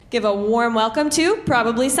Give a warm welcome to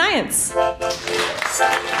Probably Science. Well,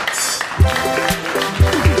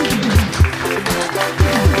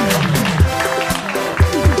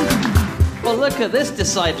 look at this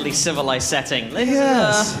decidedly civilized setting.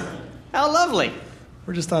 Yes. How lovely.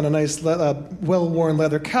 We're just on a nice, well-worn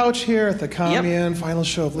leather couch here at the Commune. Final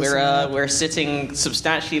show of Listen Up. We're sitting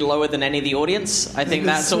substantially lower than any of the audience. I think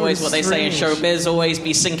that's so always what they say in strange. showbiz, always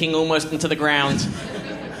be sinking almost into the ground.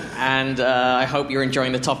 And I hope you're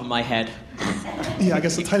enjoying the top of my head. Yeah, I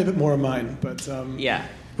guess a tiny bit more of mine, but Yeah.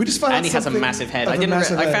 we just found Andy out has a something massive head. of a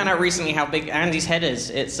massive I head. found out recently how big Andy's head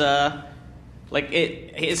is. It's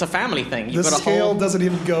it's a family thing. The You've got a scale whole... doesn't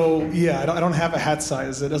even go. Yeah, I don't have a hat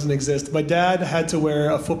size. It doesn't exist. My dad had to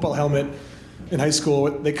wear a football helmet in high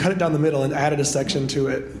school. They cut it down the middle and added a section to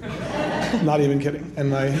it. Not even kidding.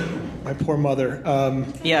 And my poor mother.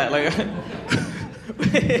 Yeah, like...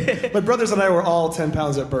 My brothers and I were all 10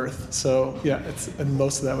 pounds at birth. So yeah, and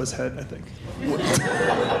most of that was head, I think.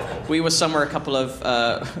 We were somewhere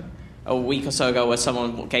a week or so ago where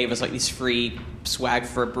someone gave us like these free swag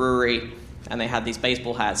for a brewery, and they had these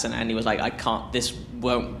baseball hats, and Andy was like, "I can't. This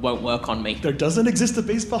won't work on me." There doesn't exist a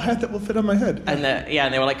baseball hat that will fit on my head. And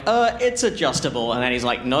they were like, "It's adjustable," and then he's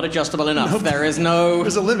like, "Not adjustable enough. Nope. There is no."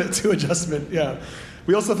 There's a limit to adjustment. Yeah.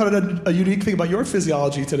 We also found out a unique thing about your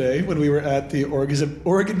physiology today when we were at the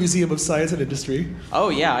Oregon Museum of Science and Industry. Oh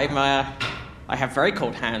yeah, I have very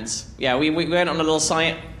cold hands. Yeah, we went on a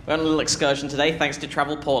little excursion today, thanks to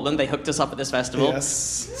Travel Portland. They hooked us up at this festival. Yes.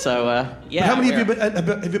 So yeah. But how many of you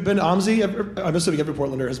have you been to OMSI? I'm assuming every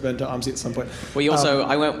Portlander has been to OMSI at some point. We also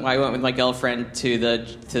I went with my girlfriend to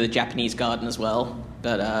the Japanese garden as well,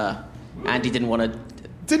 but Andy didn't want to.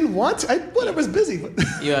 Didn't want? I was busy.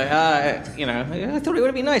 Yeah, I thought it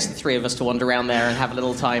would be nice the three of us to wander around there and have a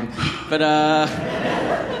little time, but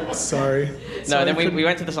Sorry. no. Then we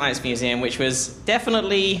went to the Science Museum, which was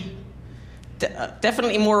definitely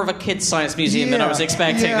more of a kids' science museum than I was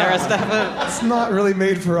expecting. Yeah. There is definitely... It's not really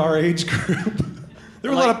made for our age group. There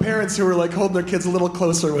were a lot of parents who were like holding their kids a little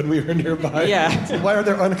closer when we were nearby. Yeah. So why are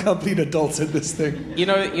there unaccompanied adults in this thing? You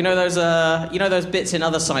know those bits in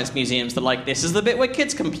other science museums that like this is the bit where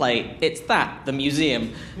kids can play. It's the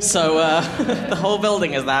museum. So the whole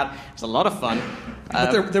building is that. It's a lot of fun.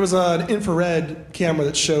 But there was an infrared camera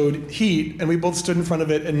that showed heat, and we both stood in front of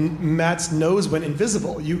it, and Matt's nose went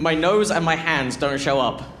invisible. My nose and my hands don't show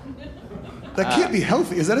up. That can't be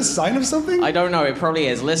healthy. Is that a sign of something? I don't know. It probably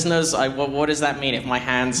is. Listeners, what does that mean if my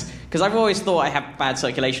hands... Because I've always thought I have bad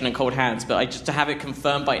circulation and cold hands, but just to have it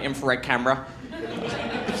confirmed by infrared camera,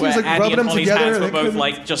 where like Andy rubbing and them Holly's together hands and were they both couldn't-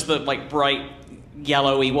 like just the like bright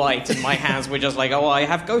yellowy white, and my hands were just like, I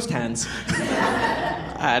have ghost hands.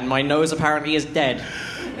 And my nose apparently is dead.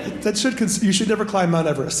 You should never climb Mount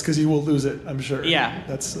Everest because you will lose it, I'm sure. Yeah.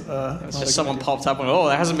 That's It's just someone popped up and,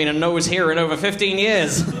 there hasn't been a nose here in over 15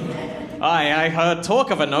 years. I heard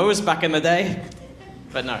talk of a nose back in the day.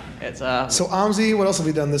 But no, it's... So OMSI, what else have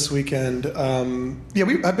we done this weekend?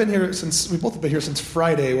 I've been here we've both been here since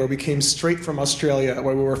Friday, where we came straight from Australia,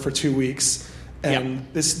 where we were for 2 weeks. And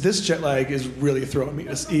this jet lag is really throwing me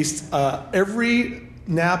this east. Every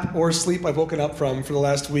nap or sleep I've woken up from for the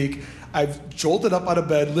last week, I've jolted up out of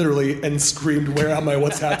bed, literally, and screamed, where am I,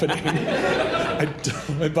 what's happening?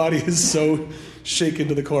 My body is so shaken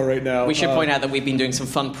to the core right now. We should point out that we've been doing some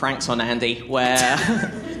fun pranks on Andy, where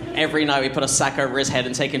every night we put a sack over his head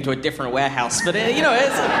and take him to a different warehouse. But,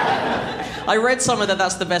 I read somewhere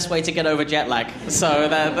that's the best way to get over jet lag. So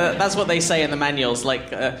that's what they say in the manuals,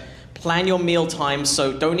 plan your meal times,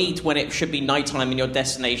 so don't eat when it should be nighttime in your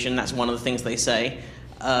destination. That's one of the things they say.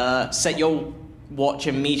 Set your watch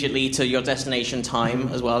immediately to your destination time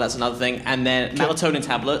as well. That's another thing. And then melatonin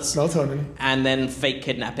tablets. Melatonin. And then fake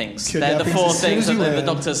kidnappings. They're the four things that the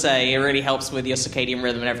doctors say. It really helps with your circadian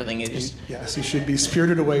rhythm and everything. Yes, you should be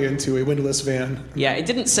spirited away into a windowless van. Yeah, it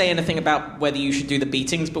didn't say anything about whether you should do the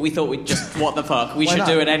beatings, but we thought we'd just, what the fuck? We should not?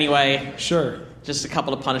 do it anyway. Sure. Just a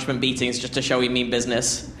couple of punishment beatings just to show we mean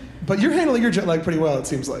business. But you're handling your jet lag pretty well, it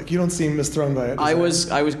seems like. You don't seem as thrown by it. I was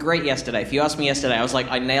great yesterday. If you asked me yesterday, I was like,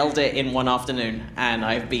 I nailed it in one afternoon, and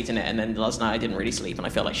I've beaten it. And then last night I didn't really sleep, and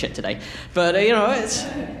I feel like shit today. But it's.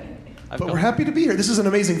 We're happy to be here. This is an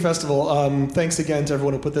amazing festival. Thanks again to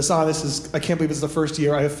everyone who put this on. I can't believe it's the first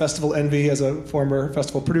year. I have festival envy as a former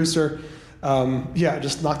festival producer.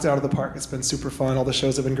 Just knocked it out of the park. It's been super fun. All the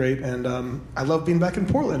shows have been great, and I love being back in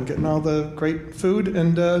Portland, getting all the great food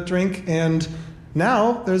and drink. And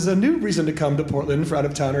now there's a new reason to come to Portland for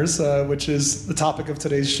out-of-towners, which is the topic of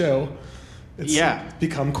today's show. It's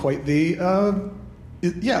become quite the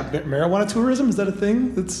marijuana tourism. Is that a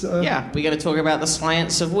thing? That's we're going to talk about the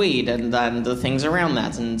science of weed and the things around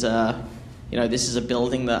that, and this is a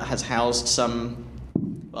building that has housed some,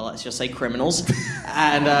 well, let's just say criminals.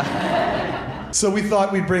 And So we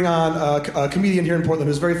thought we'd bring on a comedian here in Portland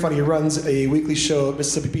who's very funny. He runs a weekly show at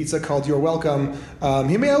Mississippi Pizza called You're Welcome.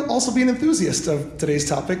 He may also be an enthusiast of today's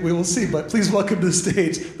topic. We will see. But please welcome to the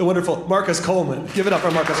stage the wonderful Marcus Coleman. Give it up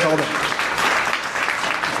for Marcus Coleman.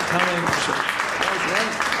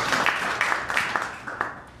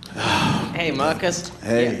 Hey, Marcus.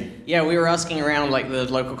 Hey. Yeah, we were asking around like the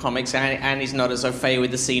local comics, and he's not as au fait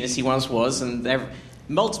with the scene as he once was, and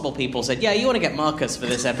multiple people said, "Yeah, you want to get Marcus for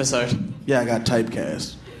this episode." Yeah, I got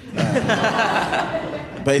typecast.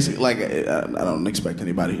 Basically, like, I don't expect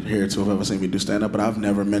anybody here to have ever seen me do stand-up, but I've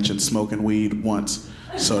never mentioned smoking weed once.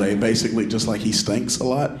 So they basically just like, he stinks a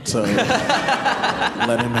lot, so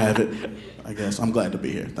let him have it, I guess. I'm glad to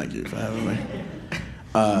be here. Thank you for having me.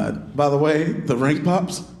 By the way, the ring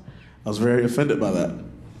pops, I was very offended by that.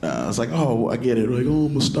 I was like, oh, I get it. Like, oh,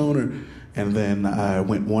 I'm a stoner. And then I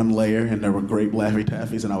went one layer, and there were grape Laffy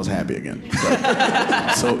Taffies, and I was happy again.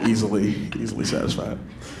 So easily satisfied.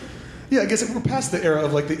 Yeah, I guess we're past the era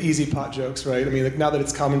of like the easy pot jokes, right? I mean, like now that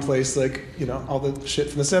it's commonplace, like all the shit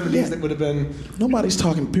from the '70s that would have been. Nobody's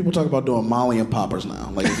talking. People talk about doing Molly and poppers now.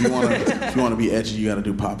 Like if you want to be edgy, you got to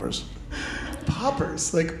do poppers.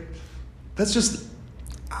 Poppers, like that's just.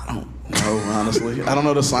 I don't know, honestly. I don't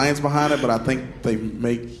know the science behind it, but I think they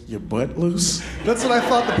make your butt loose. That's what I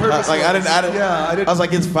thought the purpose was. I didn't. I was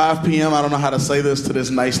like, it's 5 p.m. I don't know how to say this to this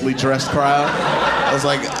nicely dressed crowd. I was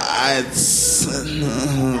like,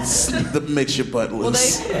 that makes your butt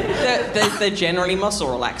loose. Well, they're generally muscle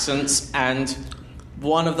relaxants, and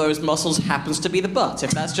one of those muscles happens to be the butt.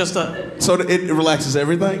 If that's just a... So it relaxes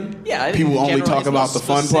everything? Yeah. People only talk about the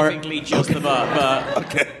fun part? Specifically just the butt, but...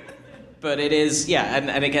 Okay. But it is, yeah,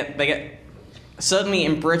 and they get... Certainly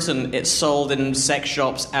in Britain, it's sold in sex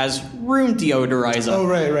shops as room deodorizer. Oh,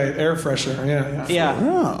 right. Air freshener, yeah. Yeah.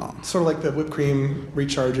 Oh. Sort of like the whipped cream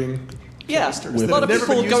recharging. Yeah, a lot of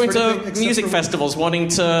people going to music festivals wanting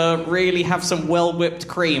to really have some well-whipped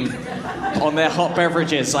cream on their hot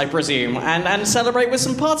beverages, I presume, and celebrate with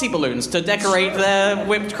some party balloons to decorate their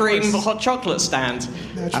whipped cream hot chocolate stand.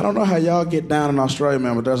 I don't know how y'all get down in Australia,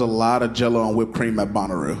 man, but there's a lot of Jell-O and whipped cream at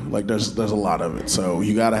Bonnaroo. Like, there's a lot of it, so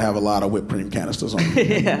you got to have a lot of whipped cream canisters on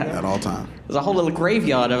at all time. There's a whole little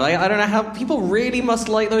graveyard of it. I don't know how people really must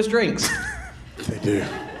like those drinks.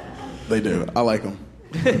 They do. I like them.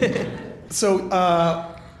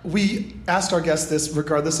 So we asked our guests this,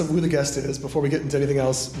 regardless of who the guest is, before we get into anything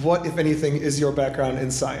else. What, if anything, is your background in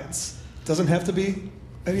science? Doesn't have to be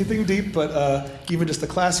anything deep, but even just a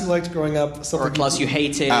class you liked growing up. Or a class you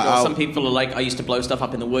hated, or some people are like, I used to blow stuff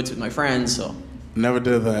up in the woods with my friends. Or... Never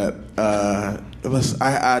did that.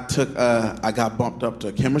 I got bumped up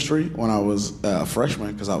to chemistry when I was a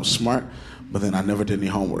freshman because I was smart. But then I never did any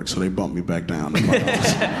homework, so they bumped me back down. But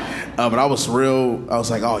I was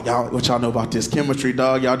like, oh, y'all, what y'all know about this chemistry,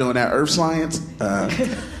 dog? Y'all doing that earth science?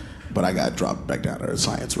 But I got dropped back down to earth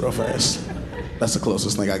science real fast. That's the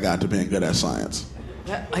closest thing I got to being good at science.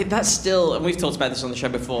 That's still, and we've talked about this on the show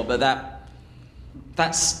before, but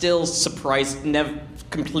that still never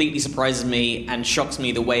completely surprises me and shocks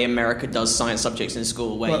me the way America does science subjects in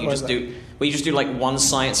school, where you just do like one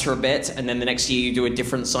science for a bit, and then the next year you do a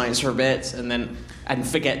different science for a bit, and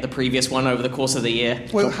forget the previous one over the course of the year.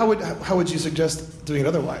 Well, how would you suggest doing it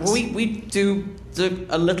otherwise? Well, we do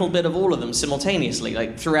a little bit of all of them simultaneously.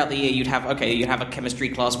 Like throughout the year, you'd have a chemistry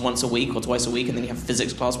class once a week or twice a week, and then you have a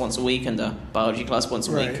physics class once a week and a biology class once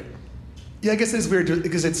a week. Yeah, I guess it's weird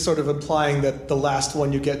because it's sort of implying that the last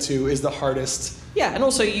one you get to is the hardest. Yeah, and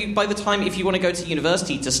also by the time, if you want to go to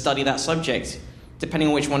university to study that subject, depending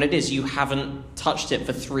on which one it is, you haven't touched it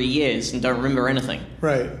for 3 years and don't remember anything.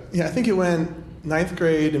 Right. Yeah, I think it went 9th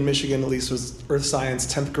grade in Michigan, at least, was earth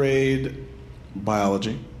science, 10th grade...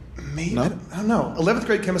 biology. Maybe. No? I don't know. 11th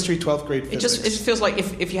grade chemistry, 12th grade physics. It just feels like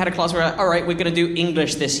if you had a class where, all right, we're going to do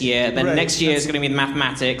English this year, then next year is going to be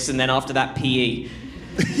mathematics, and then after that, PE.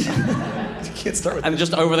 You can't start with and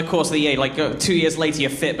just over the course of the year, like 2 years later,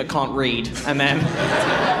 you're fit but can't read, and then...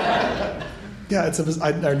 Yeah,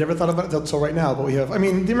 I never thought about it until right now, but we have... I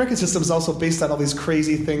mean, the American system is also based on all these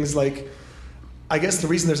crazy things like... I guess the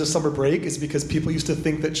reason there's a summer break is because people used to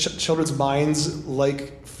think that children's minds,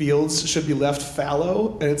 like fields, should be left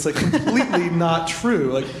fallow, and it's like completely not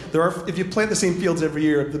true. Like if you plant the same fields every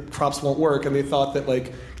year, the crops won't work, and they thought that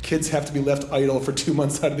like kids have to be left idle for 2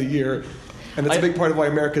 months out of the year. And that's a big part of why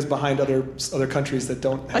America's behind other countries that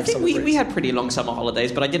don't have summer breaks. we had pretty long summer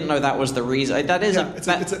holidays, but I didn't know that was the reason. That is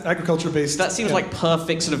it's an agriculture-based... That seems like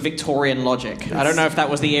perfect sort of Victorian logic. I don't know if that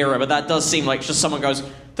was the era, but that does seem like just someone goes,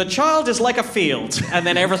 the child is like a field, and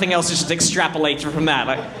then everything else is just extrapolated from that.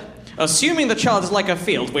 Like, Assuming the child is like a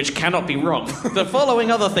field, which cannot be wrong, the following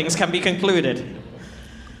other things can be concluded.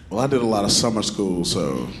 Well, I did a lot of summer school,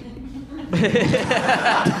 so I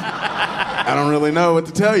don't really know what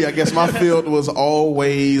to tell you. I guess my field was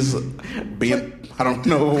always being... I don't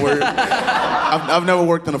know a word. I've never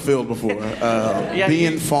worked in a field before.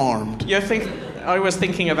 Being farmed. I was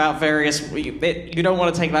thinking about various... You don't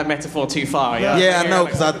want to take that metaphor too far. Yeah, I know,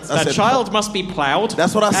 because I the said... child must be plowed.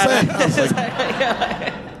 That's what I said. I was like,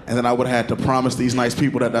 and then I would have had to promise these nice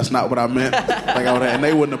people that that's not what I meant. And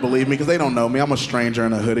they wouldn't have believed me because they don't know me. I'm a stranger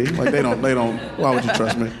in a hoodie. Like, they don't... Why would you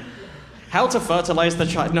trust me? How to fertilize the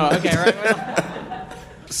child... No, okay, right.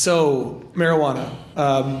 So, marijuana.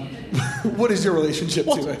 What is your relationship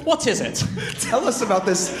to it? What is it? Tell us about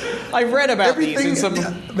this. I read about these in some...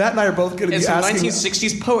 Matt and I are both going to be asking...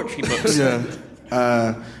 1960s poetry books. Yeah.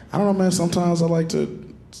 I don't know, man. Sometimes I like to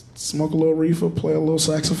smoke a little reefer, play a little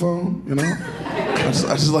saxophone, you know? I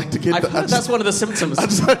just like to get... That's one of the symptoms. I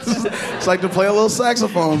just like to play a little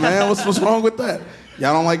saxophone, man. What's wrong with that?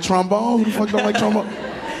 Y'all don't like trombone? Who the fuck don't like trombone?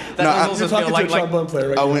 You're talking to a trombone player,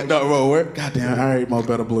 right? I went, goddamn, all right, Mo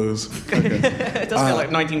Better Blues. Okay. It does feel like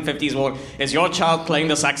 1950s war. Is your child playing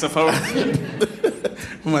the saxophone?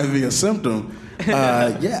 Might be a symptom.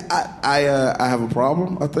 I have a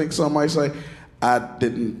problem. I think some might say. I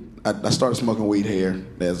started smoking weed here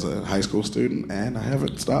as a high school student, and I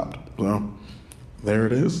haven't stopped. Well, there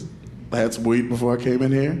it is. I had some weed before I came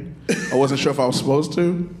in here. I wasn't sure if I was supposed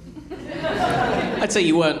to. I'd say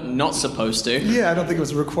you weren't not supposed to. Yeah, I don't think it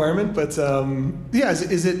was a requirement, but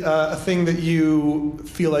is it a thing that you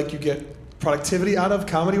feel like you get productivity out of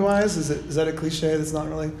comedy-wise? Is that a cliche that's not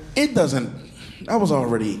really? It doesn't. I was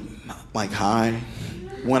already like high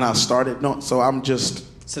when I started. No, so I'm just.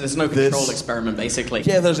 So there's no controlled experiment, basically.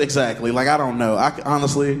 Yeah, there's exactly. Like, I don't know.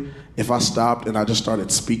 Honestly, if I stopped and I just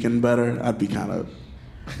started speaking better, I'd be kind of.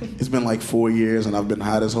 It's been like 4 years and I've been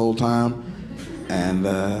high this whole time. And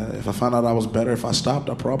if I found out I was better if I stopped,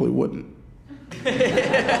 I probably wouldn't.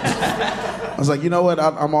 I was like, you know what?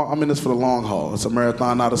 I'm in this for the long haul. It's a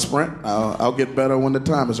marathon, not a sprint. I'll get better when the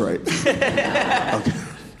time is right. Okay.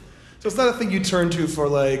 So it's not a thing you turn to for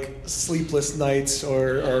like sleepless nights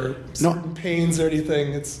or certain pains or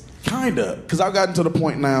anything. It's kinda, because I've gotten to the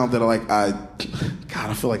point now that I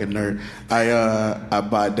feel like a nerd. I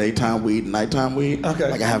buy daytime weed, nighttime weed.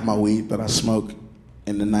 Okay. Like I have my weed that I smoke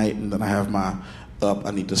in the night, and then I have my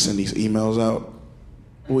I need to send these emails out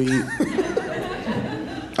weed.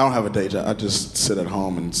 I don't have a day job. I just sit at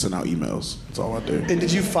home and send out emails. That's all I do. And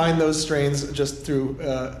did you find those strains just through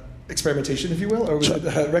experimentation, if you will, or was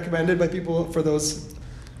it recommended by people for those?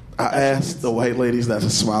 I asked the white ladies that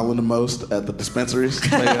are smiling the most at the dispensaries. They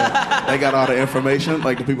got all the information,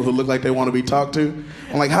 like the people who look like they want to be talked to.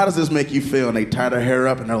 I'm like, how does this make you feel? And they tie their hair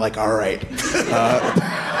up, and they're like, all right.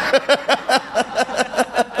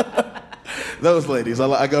 Those ladies,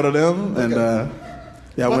 I go to them, and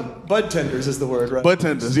bud tenders is the word, right? Bud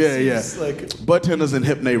tenders, yeah. Like... Bud tenders in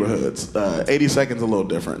hip neighborhoods. 82nd's a little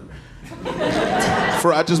different.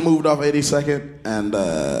 I just moved off 82nd, and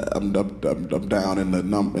I'm down in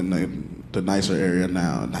the nicer area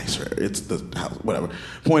now. Nicer, it's the house, whatever.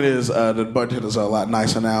 Point is, the bud tenders are a lot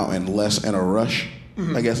nicer now and less in a rush.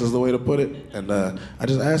 Mm-hmm. I guess is the way to put it. And I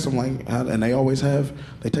just asked them, like, and they always have.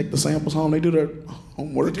 They take the samples home. They do their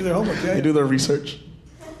homework. They do their homework. Yeah. They do their research.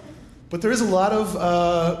 But there is a lot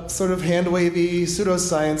of sort of hand-wavy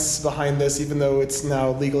pseudoscience behind this, even though it's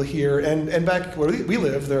now legal here. And back where we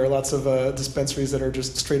live, there are lots of dispensaries that are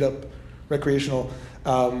just straight up recreational.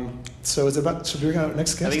 So should we bring out our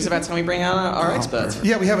next guest? I think it's about time we bring out our expert.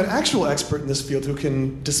 Yeah, we have an actual expert in this field who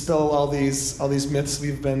can dispel all these myths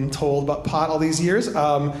we've been told about pot all these years.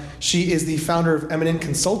 She is the founder of Eminent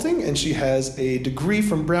Consulting, and she has a degree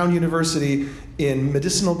from Brown University in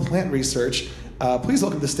medicinal plant research. Please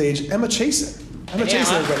welcome to the stage Emma Chasen. Emma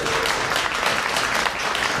Chasen, everybody.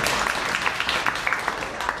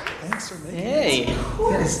 Thanks for making it. Hey. Of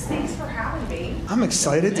course. Thanks for having me. I'm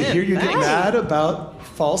excited to hear you get mad about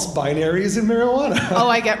false binaries in marijuana. Oh,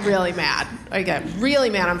 I get really mad.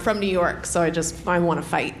 I'm from New York, so I want to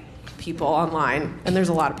fight people online. And there's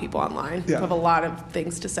a lot of people online who have a lot of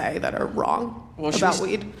things to say that are wrong about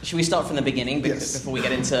weed. Should we start from the beginning Yes. before we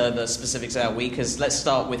get into the specifics about weed? Because let's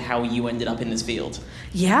start with how you ended up in this field.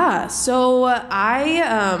 Yeah, so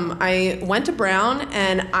I went to Brown,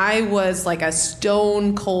 and I was like a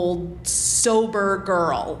stone cold, sober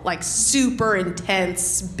girl, like super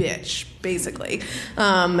intense bitch. basically.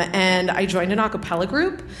 And I joined an a cappella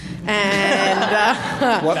group, and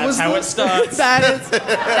That's how it starts. That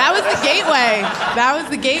was the gateway. That was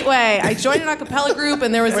the gateway. I joined an a cappella group,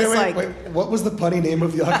 and there was Wait. What was the punny name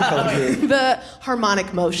of the a cappella group? The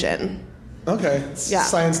Harmonic Motion. Okay. Yeah.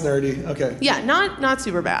 Science nerdy. Okay. Yeah, not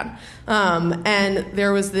super bad. And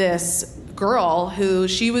there was this girl who,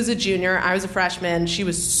 she was a junior, I was a freshman. She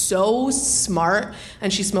was so smart,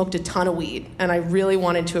 and she smoked a ton of weed, and I really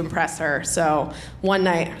wanted to impress her. So one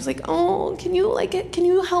night I was like, "Oh, can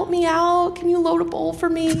you help me out? Can you load a bowl for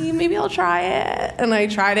me? Maybe I'll try it." And I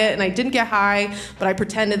tried it, and I didn't get high, but I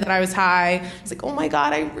pretended that I was high. I was like, "Oh my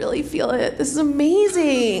God, I really feel it. This is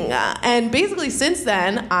amazing." And basically since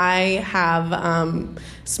then, I have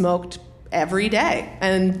smoked every day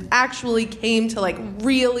and actually came to like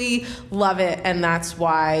really love it. And that's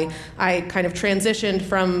why I kind of transitioned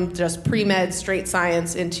from just pre-med straight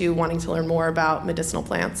science into wanting to learn more about medicinal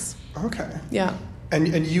plants. Okay. Yeah.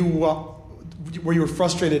 And you were you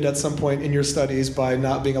frustrated at some point in your studies by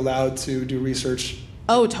not being allowed to do research?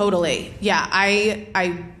 Oh, totally. Yeah,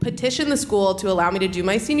 I petitioned the school to allow me to do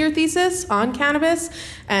my senior thesis on cannabis,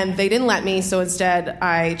 and they didn't let me, so instead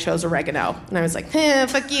I chose oregano. And I was like,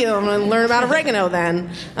 fuck you, I'm going to learn about oregano then.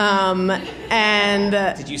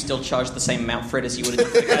 Did you still charge the same amount for it as you would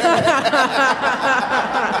have?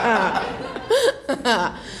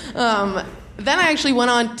 Then I actually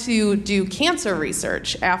went on to do cancer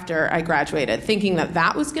research after I graduated, thinking that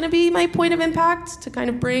that was going to be my point of impact to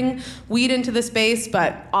kind of bring weed into the space,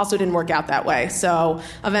 but also didn't work out that way. So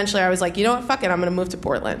eventually I was like, you know what, fuck it, I'm going to move to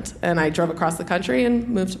Portland. And I drove across the country and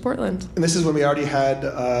moved to Portland. And this is when we already had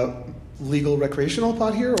legal recreational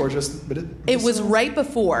pot here, or just medicinal? It was right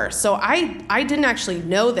before. So I didn't actually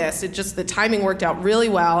know this. It just, the timing worked out really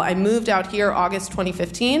well. I moved out here August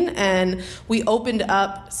 2015, and we opened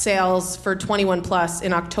up sales for 21 plus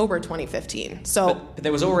in October 2015. So but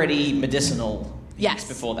there was already medicinal yes.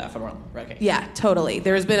 before that for okay. Yeah, totally.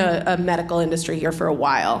 There's been a medical industry here for a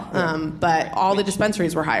while, but all the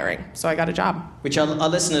dispensaries were hiring, so I got a job. Which our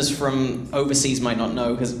listeners from overseas might not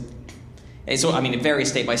know, because it varies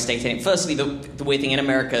state by state. Firstly, the weird thing in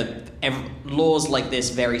America, laws like this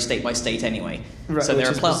vary state by state anyway. Right, so there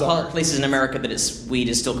are places in America that weed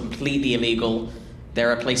is still completely illegal.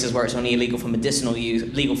 There are places where it's only illegal for medicinal use,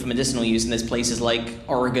 and there's places like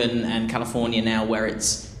Oregon and California now where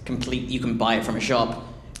it's complete. You can buy it from a shop,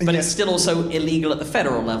 but it's still also illegal at the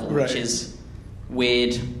federal level, which is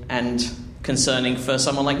weird and concerning for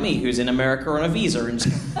someone like me who's in America on a visa. And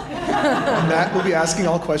Matt will be asking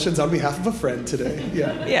all questions on behalf of a friend today.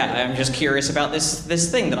 Yeah. Yeah, I'm just curious about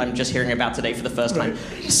this thing that I'm just hearing about today for the first time.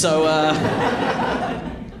 So,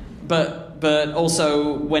 but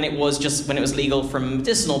also when it was legal from a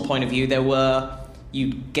medicinal point of view,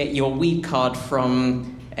 you get your weed card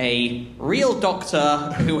from a real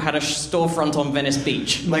doctor who had a storefront on Venice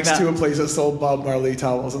Beach. Next to a place that sold Bob Marley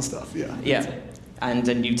towels and stuff. Yeah. Yeah. And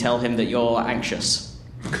then you tell him that you're anxious.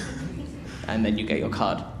 And then you get your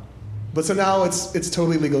card. But so now it's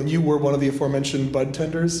totally legal. You were one of the aforementioned bud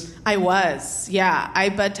tenders? I was, yeah. I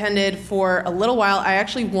bud tended for a little while. I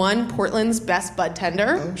actually won Portland's Best Bud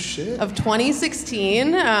Tender of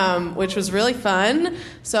 2016, which was really fun.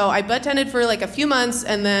 So I bud tended for like a few months,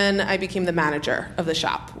 and then I became the manager of the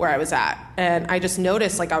shop where I was at. And I just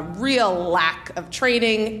noticed like a real lack of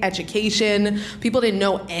training, education. People didn't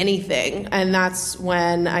know anything. And that's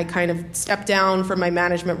when I kind of stepped down from my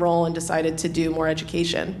management role and decided to do more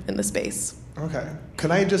education in the space. Okay.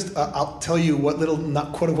 Can I just, I'll tell you what little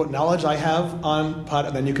quote-unquote knowledge I have on pot,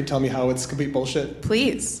 and then you can tell me how it's complete bullshit?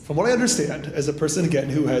 Please. From what I understand, as a person, again,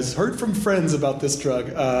 who has heard from friends about this drug,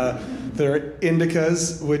 there are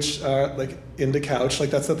indicas, which are like Indicouch, like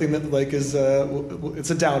that's something that like is, it's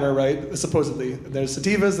a downer, right? Supposedly. There's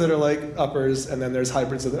sativas that are like uppers, and then there's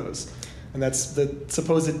hybrids of those. And that's the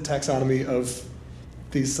supposed taxonomy of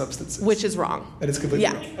these substances. Which is wrong. And it's completely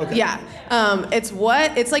wrong. Okay. Yeah.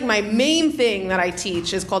 It's like my main thing that I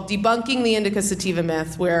teach is called debunking the indica sativa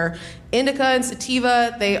myth, where indica and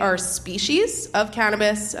sativa, they are species of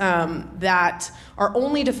cannabis that are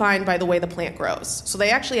only defined by the way the plant grows. So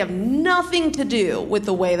they actually have nothing to do with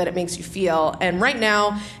the way that it makes you feel. And right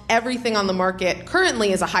now, everything on the market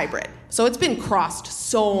currently is a hybrid. So it's been crossed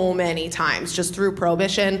so many times just through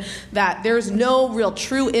prohibition that there's no real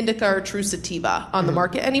true indica or true sativa on the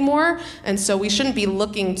market anymore. And so we shouldn't be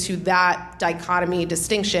looking to that dichotomy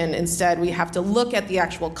distinction. Instead, we have to look at the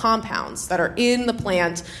actual compounds that are in the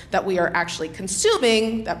plant that we are actually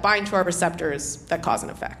consuming that bind to our receptors that cause an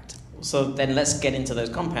effect. So then let's get into those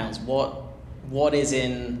compounds. What is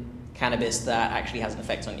in cannabis that actually has an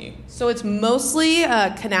effect on you? So it's mostly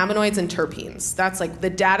cannabinoids and terpenes. That's like the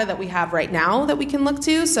data that we have right now that we can look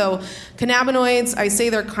to. So cannabinoids, I say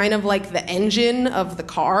they're kind of like the engine of the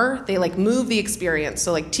car. They like move the experience.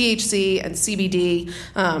 So like THC and CBD,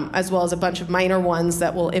 as well as a bunch of minor ones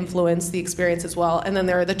that will influence the experience as well. And then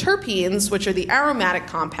there are the terpenes, which are the aromatic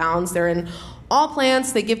compounds. They're in all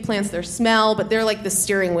plants. They give plants their smell, but they're like the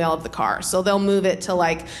steering wheel of the car. So they'll move it to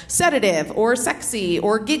like sedative or sexy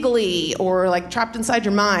or giggly or like trapped inside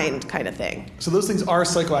your mind kind of thing. So those things are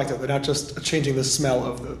psychoactive. They're not just changing the smell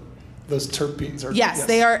of those terpenes. Yes,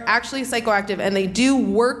 they are actually psychoactive, and they do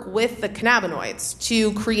work with the cannabinoids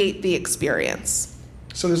to create the experience.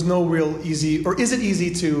 So there's no real easy, or is it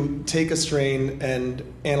easy to take a strain and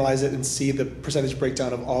analyze it and see the percentage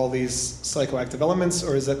breakdown of all these psychoactive elements,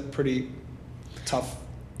 or is that pretty tough?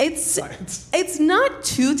 It's not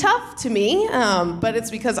too tough to me, but it's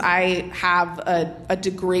because I have a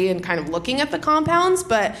degree in kind of looking at the compounds,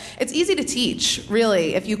 but it's easy to teach,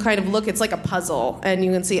 really. If you kind of look, it's like a puzzle, and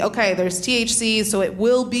you can see, okay, there's THC, so it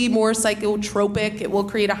will be more psychotropic, it will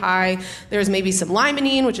create a high. There's maybe some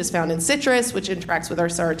limonene, which is found in citrus, which interacts with our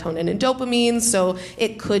serotonin and dopamine, so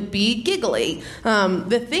it could be giggly.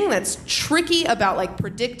 The thing that's tricky about like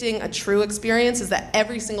predicting a true experience is that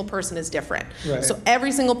every single person is different. Right. So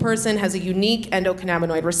every single person has a unique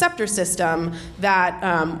endocannabinoid receptor system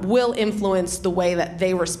that will influence the way that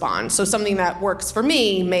they respond. So something that works for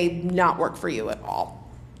me may not work for you at all.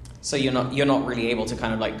 So you're not really able to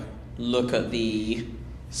kind of like look at the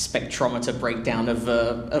spectrometer breakdown of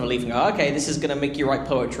a leaf and go, okay, this is going to make you write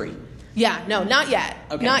poetry. Yeah, no, not yet.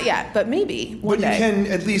 Okay. Not yet, but maybe one day. But you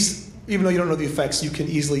can at least, even though you don't know the effects, you can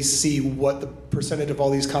easily see what the percentage of all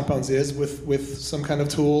these compounds is with some kind of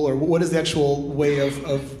tool, or what is the actual way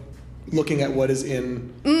of looking at what is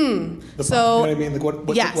in the so, you know what I mean?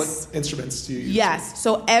 Like yes. what instruments do you use? Yes.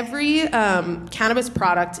 So every cannabis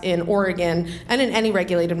product in Oregon and in any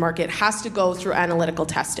regulated market has to go through analytical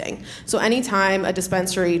testing. So anytime a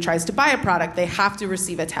dispensary tries to buy a product, they have to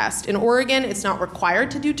receive a test. In Oregon, it's not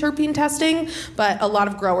required to do terpene testing, but a lot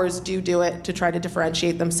of growers do it to try to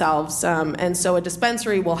differentiate themselves. And so a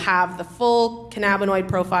dispensary will have the full cannabinoid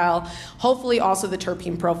profile, hopefully also the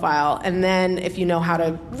terpene profile. And then if you know how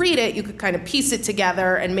to read it, you could kind of piece it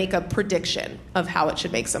together and make a prediction of how it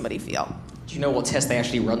should make somebody feel. Do you know what test they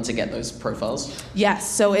actually run to get those profiles? Yes,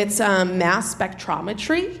 so it's mass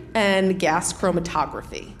spectrometry and gas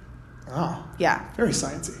chromatography. Ah, Yeah, very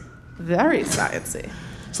sciencey. very sciencey.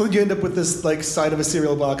 So you end up with this like side of a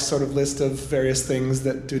cereal box sort of list of various things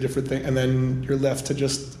that do different things, and then you're left to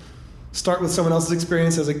just start with someone else's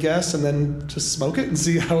experience as a guess and then just smoke it and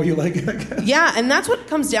see how you like it, I guess. Yeah, and that's what it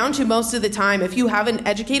comes down to most of the time. If you have an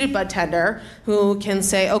educated bud tender who can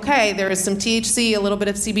say, okay, there is some THC, a little bit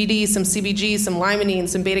of CBD, some CBG, some limonene,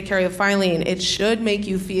 some beta-caryophyllene, it should make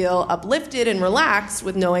you feel uplifted and relaxed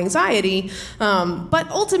with no anxiety. But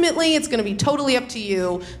ultimately, it's going to be totally up to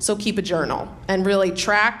you, so keep a journal and really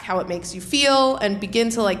track how it makes you feel and begin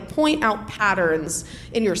to like point out patterns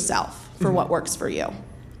in yourself for what works for you.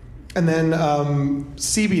 And then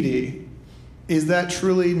CBD, is that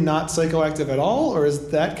truly not psychoactive at all, or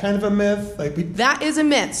is that kind of a myth? That is a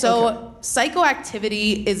myth. So Okay.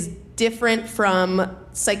 psychoactivity is different from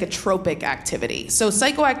psychotropic activity. So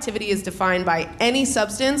psychoactivity is defined by any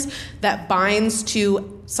substance that binds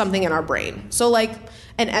to something in our brain. So like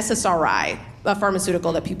an SSRI, a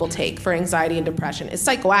pharmaceutical that people take for anxiety and depression, is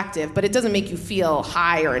psychoactive, but it doesn't make you feel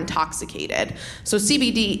high or intoxicated. So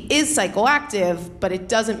CBD is psychoactive, but it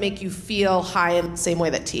doesn't make you feel high in the same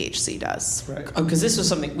way that THC does. Right. Oh, because this was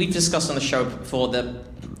something we've discussed on the show before, that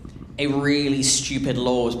a really stupid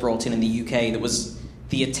law was brought in the UK that was,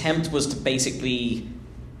 the attempt was to basically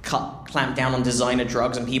clamp down on designer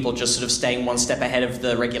drugs, and people just sort of staying one step ahead of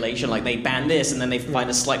the regulation. Like they ban this and then they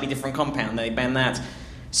find a slightly different compound, they ban that.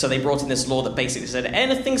 So they brought in this law that basically said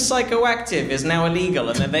anything psychoactive is now illegal,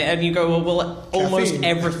 and you go, well, almost Caffeine.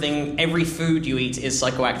 everything, every food you eat is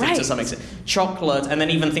psychoactive to some extent. Chocolate, and then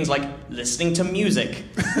even things like listening to music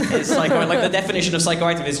is psychoactive. Like the definition of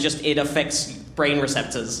psychoactive is just it affects brain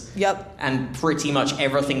receptors. Yep. And pretty much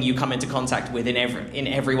everything you come into contact with in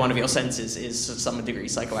every one of your senses is to some degree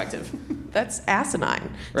psychoactive. That's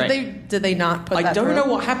asinine. Right. Did they not put that I don't through? know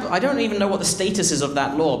what happened. I don't even know what the status is of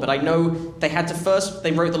that law, but I know they had to first,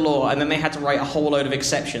 they wrote the law, and then they had to write a whole load of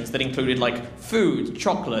exceptions that included like food,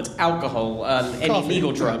 chocolate, alcohol, any Coffee.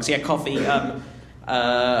 legal drugs, coffee,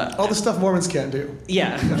 All the stuff Mormons can't do.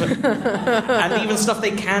 yeah, and even stuff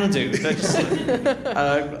they can do.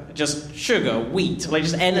 They're just sugar, wheat, like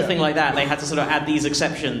just anything like that. They had to sort of add these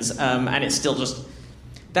exceptions, and it's still just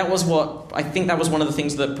that was one of the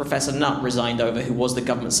things that Professor Nutt resigned over, who was the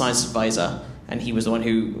government science advisor, and he was the one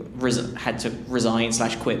who had to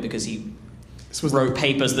resign/quit because he wrote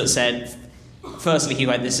papers that said, firstly, he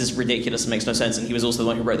went, this is ridiculous and makes no sense, and he was also the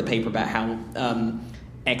one who wrote the paper about how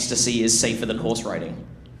ecstasy is safer than horse riding.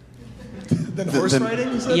 Than horse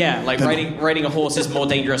riding? You said? Yeah, like riding a horse is more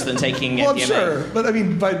dangerous than taking well, MDMA. I'm sure, but I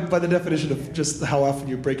mean, by the definition of just how often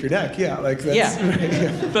you break your neck, yeah, like that's... Yeah, right,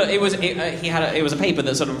 yeah. But it was a paper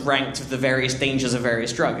that sort of ranked the various dangers of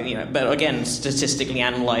various drugs, but again, statistically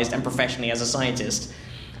analyzed and professionally as a scientist.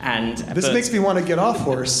 This makes me want to get off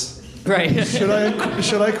horse. Right. Should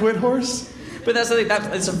I quit horse? But that's the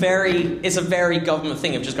thing. It's a very government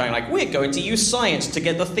thing of just going like, we're going to use science to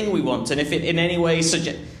get the thing we want, and if it in any way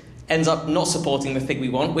ends up not supporting the thing we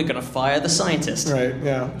want, we're going to fire the scientist. Right.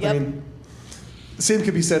 Yeah. Yep. I mean, the same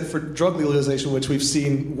could be said for drug legalization, which we've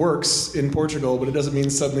seen works in Portugal, but it doesn't mean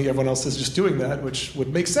suddenly everyone else is just doing that, which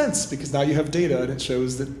would make sense because now you have data and it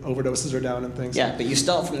shows that overdoses are down and things. Yeah, but you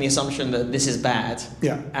start from the assumption that this is bad,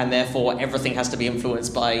 yeah, and therefore everything has to be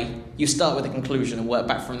influenced by. You start with a conclusion and work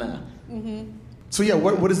back from there. Mm-hmm. So yeah,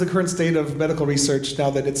 what is the current state of medical research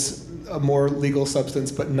now that it's a more legal substance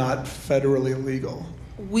but not federally legal?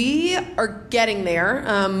 We are getting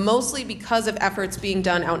there, mostly because of efforts being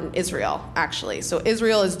done out in Israel, actually. So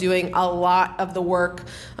Israel is doing a lot of the work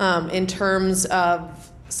in terms of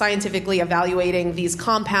scientifically evaluating these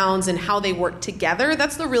compounds and how they work together.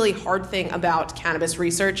 That's the really hard thing about cannabis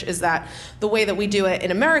research, is that the way that we do it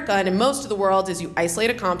in America and in most of the world is you isolate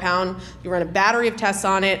a compound, you run a battery of tests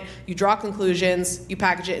on it, you draw conclusions, you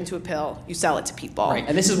package it into a pill, you sell it to people. Right,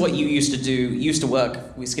 and this is what you used to do. You used to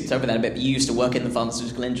work, we skipped over that a bit, but you used to work in the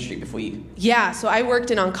pharmaceutical industry before you... Yeah, so I worked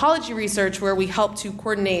in oncology research where we helped to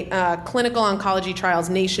coordinate clinical oncology trials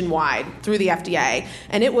nationwide through the FDA,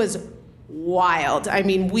 and it was wild. I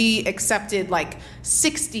mean, we accepted like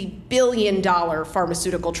 $60 billion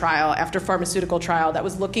pharmaceutical trial after pharmaceutical trial that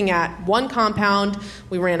was looking at one compound.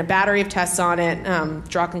 We ran a battery of tests on it,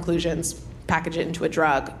 draw conclusions, package it into a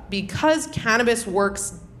drug. Because cannabis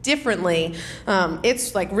works differently,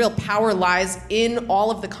 its like real power lies in all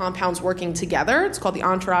of the compounds working together. It's called the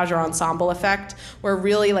entourage or ensemble effect, where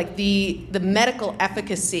really like the medical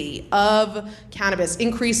efficacy of cannabis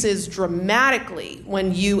increases dramatically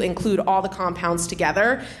when you include all the compounds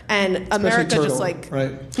together. And especially America turtle, just like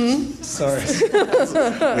right? Sorry,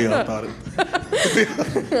 we all thought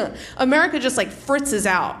it. America just like fritzes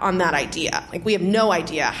out on that idea. Like we have no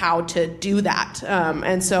idea how to do that,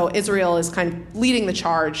 and so Israel is kind of leading the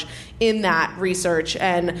charge in that research,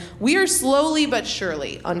 and we are slowly but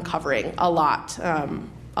surely uncovering a lot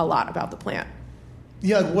about the plant.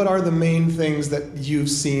 Yeah, what are the main things that you've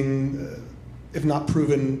seen, if not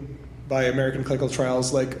proven by American clinical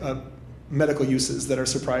trials, like medical uses that are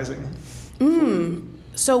surprising?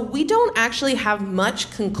 So we don't actually have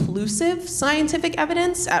much conclusive scientific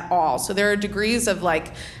evidence at all. So there are degrees of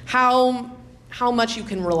like how much you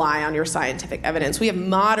can rely on your scientific evidence. We have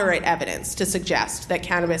moderate evidence to suggest that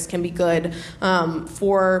cannabis can be good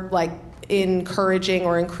for like encouraging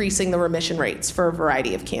or increasing the remission rates for a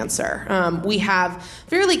variety of cancer. We have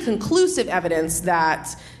fairly conclusive evidence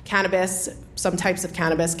that cannabis, some types of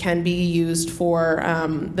cannabis, can be used for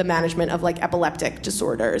the management of like epileptic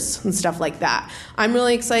disorders and stuff like that. I'm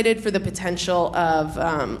really excited for the potential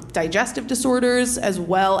of digestive disorders, as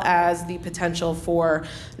well as the potential for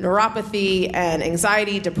neuropathy and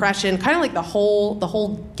anxiety, depression, kind of like the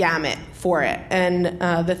whole gamut for it. And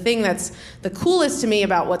the thing that's the coolest to me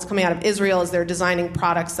about what's coming out of Israel is they're designing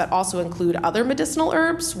products that also include other medicinal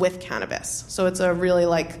herbs with cannabis. So it's a really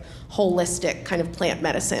like holistic kind of plant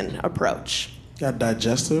medicine approach. Got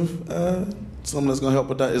digestive, something that's going to help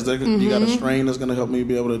with that. Is there? You got a strain that's going to help me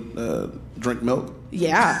be able to drink milk?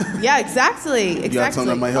 Yeah, exactly. You got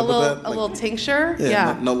something that might help with that? A little tincture?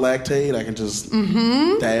 Yeah. No lactate. I can just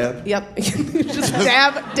dab. Yep. Just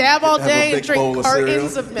dab all day and drink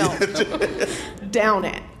cartons of milk. Down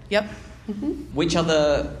it. Yep. Which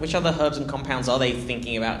other herbs and compounds are they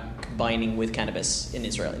thinking about combining with cannabis in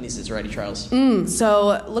Israel, in these Israeli trials?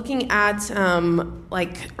 So looking at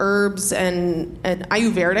like herbs and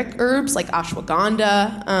Ayurvedic herbs like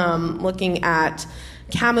ashwagandha, looking at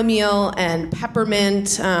chamomile and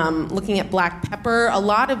peppermint, looking at black pepper. A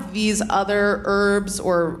lot of these other herbs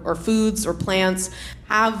or foods or plants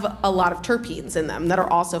have a lot of terpenes in them that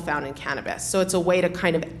are also found in cannabis. So it's a way to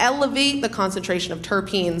kind of elevate the concentration of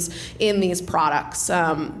terpenes in these products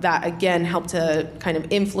that, again, help to kind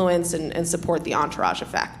of influence and support the entourage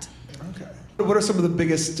effect. Okay. What are some of the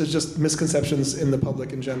biggest just misconceptions in the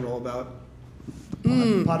public in general about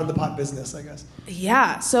pot of the pot business, I guess.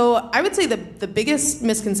 Yeah, so I would say the biggest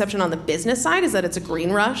misconception on the business side is that it's a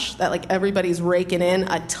green rush, that like everybody's raking in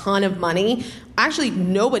a ton of money. Actually,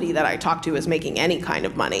 nobody that I talk to is making any kind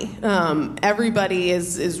of money. Everybody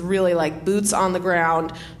is really like boots on the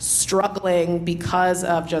ground, struggling because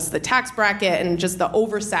of just the tax bracket and just the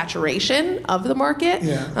oversaturation of the market.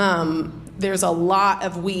 Yeah. There's a lot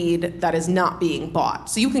of weed that is not being bought.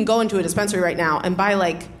 So you can go into a dispensary right now and buy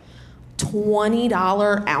like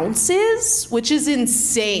 $20 ounces, which is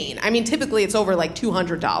insane. I mean, typically it's over like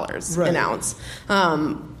 $200 an ounce.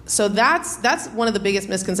 So that's one of the biggest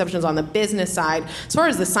misconceptions on the business side. As far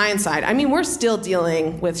as the science side, I mean, we're still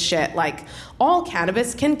dealing with shit like all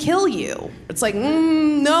cannabis can kill you. It's like,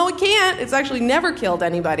 no, it can't. It's actually never killed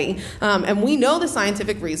anybody. And we know the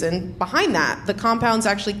scientific reason behind that. The compounds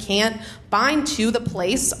actually can't bind to the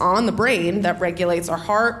place on the brain that regulates our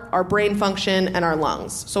heart, our brain function, and our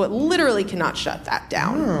lungs. So it literally cannot shut that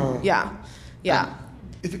down. Oh. Yeah.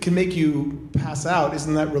 If it can make you pass out,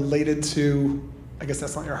 isn't that related to... I guess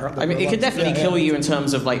that's not your heart. I mean, it could definitely kill you in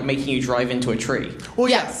terms of like making you drive into a tree. Well,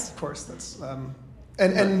 yes, of course. That's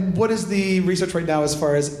and what is the research right now as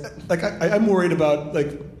far as like I'm worried about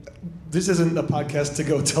like this isn't a podcast to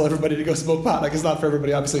go tell everybody to go smoke pot. Like it's not for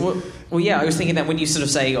everybody, obviously. Well, yeah. I was thinking that when you sort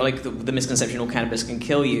of say like the misconception all cannabis can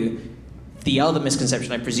kill you. The other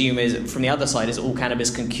misconception, I presume, is from the other side is all cannabis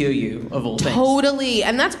can cure you of all things. Totally.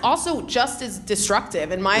 And that's also just as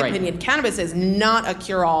destructive. In my opinion, cannabis is not a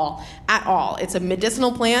cure-all at all. It's a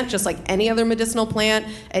medicinal plant, just like any other medicinal plant.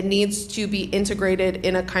 It needs to be integrated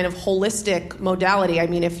in a kind of holistic modality. I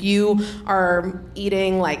mean, if you are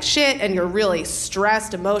eating like shit and you're really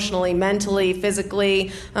stressed emotionally, mentally,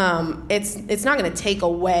 physically, it's not going to take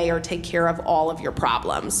away or take care of all of your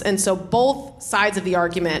problems. And so both sides of the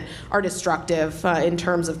argument are destructive. In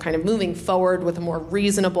terms of kind of moving forward with a more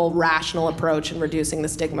reasonable, rational approach and reducing the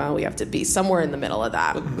stigma. We have to be somewhere in the middle of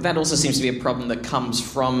that. But that also seems to be a problem that comes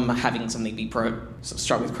from having something be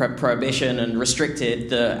struck with prohibition and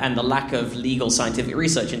restricted, and the lack of legal scientific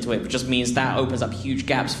research into it, which just means that opens up huge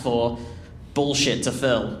gaps for bullshit to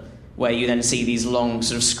fill, where you then see these long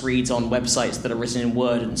sort of screeds on websites that are written in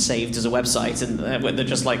Word and saved as a website, and where they're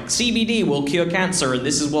just like, CBD will cure cancer, and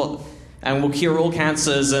this is what... and will cure all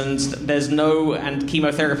cancers, and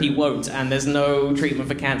chemotherapy won't, and there's no treatment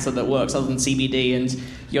for cancer that works other than CBD, and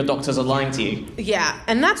your doctors are lying to you. Yeah,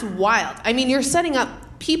 and that's wild. I mean, you're setting up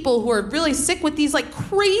people who are really sick with these like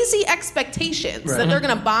crazy expectations that they're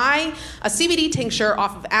going to buy a CBD tincture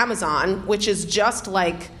off of Amazon, which is just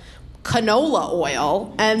like canola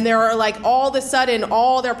oil, and they're like all of a sudden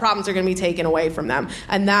all their problems are going to be taken away from them,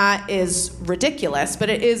 and that is ridiculous. But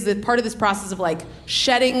it is the part of this process of like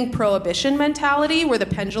shedding prohibition mentality where the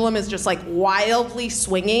pendulum is just like wildly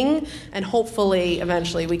swinging, and hopefully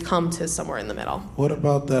eventually we come to somewhere in the middle. What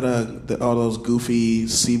about that all those goofy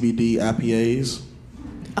CBD IPAs?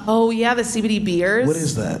 Oh yeah, the CBD beers. What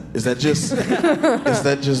is that? Is that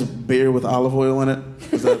just beer with olive oil in it?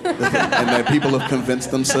 And that people have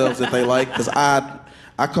convinced themselves that they like? Because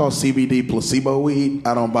I call CBD placebo weed.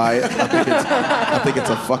 I don't buy it. I think it's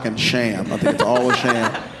a fucking sham. I think it's all a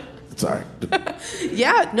sham. Sorry.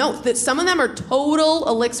 Yeah, no, some of them are total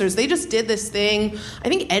elixirs. They just did this thing, I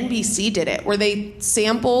think NBC did it, where they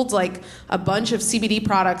sampled like a bunch of CBD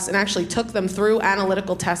products and actually took them through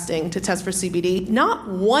analytical testing to test for CBD. Not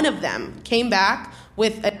one of them came back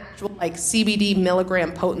with an actual like CBD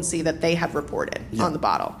milligram potency that they had reported on the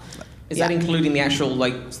bottle. Is that including the actual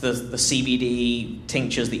like the CBD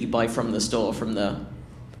tinctures that you buy from the store, from the...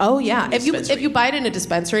 Oh yeah, if you buy it in a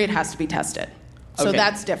dispensary, it has to be tested. So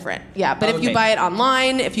that's different. Yeah, but if you buy it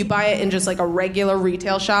online, if you buy it in just like a regular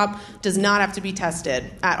retail shop, does not have to be tested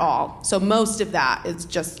at all. So most of that is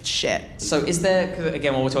just shit. So is there,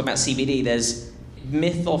 again, when we're talking about CBD, there's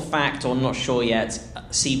myth or fact, or not sure yet,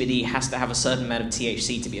 CBD has to have a certain amount of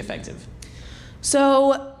THC to be effective?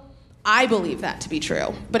 So I believe that to be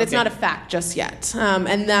true, but it's not a fact just yet.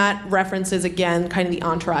 And that references, again, kind of the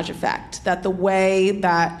entourage effect, that the way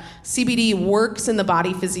that CBD works in the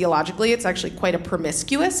body physiologically, it's actually quite a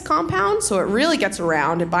promiscuous compound, so it really gets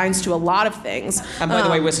around. It binds to a lot of things. And by the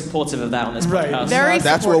way, we're supportive of that on this podcast. Very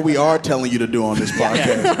That's what we are telling you to do on this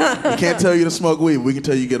podcast. We can't tell you to smoke weed. We can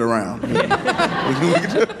tell you to get around.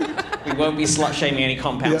 We won't be slut-shaming any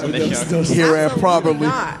compounds on this show. Here at Probably.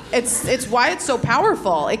 Not. It's why it's so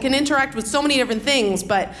powerful. It can interact with so many different things,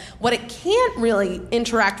 but what it can't really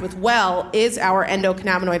interact with well is our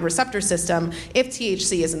endocannabinoid receptor system if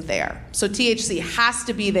THC isn't there. So THC has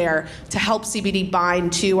to be there to help CBD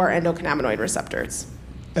bind to our endocannabinoid receptors.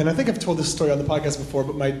 And I think I've told this story on the podcast before,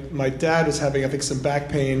 but my dad was having, I think, some back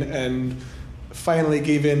pain, and finally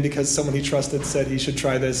gave in because someone he trusted said he should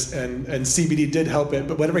try this, and CBD did help it.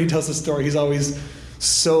 But whenever he tells the story, he's always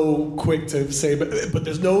so quick to say, but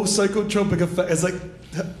there's no psychotropic effect. It's like,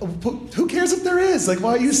 who cares if there is? Like, why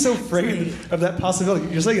are you so afraid of that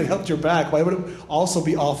possibility? You're saying it helped your back. Why would it also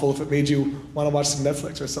be awful if it made you want to watch some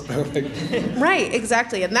Netflix or something? Right,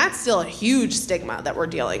 exactly. And that's still a huge stigma that we're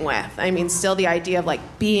dealing with. I mean, still the idea of like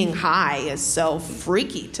being high is so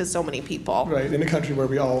freaky to so many people. Right, in a country where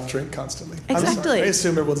we all drink constantly. Exactly. I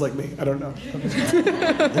assume everyone's like me. I don't know.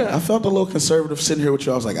 I felt a little conservative sitting here with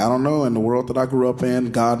you. I was like, I don't know. In the world that I grew up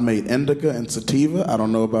in, God made indica and sativa. I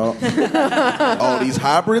don't know about all these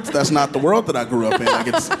hybrids. That's not the world that I grew up in. Like,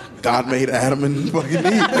 it's God made Adam and fucking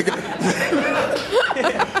Eve. Like,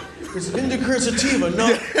 It's indica and sativa,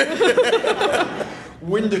 not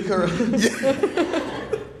windica.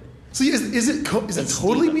 So is it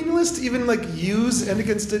totally meaningless to even like use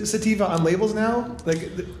indica and sativa on labels now? Like,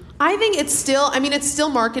 I think it's still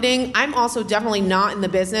marketing. I'm also definitely not in the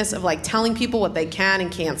business of like telling people what they can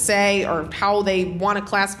and can't say or how they want to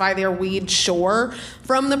classify their weed. Sure.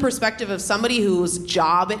 From the perspective of somebody whose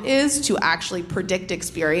job it is to actually predict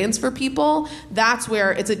experience for people, that's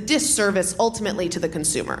where it's a disservice ultimately to the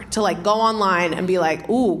consumer to like go online and be like,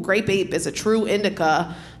 ooh, Grape Ape is a true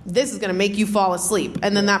indica. This is going to make you fall asleep.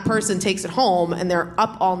 And then that person takes it home and they're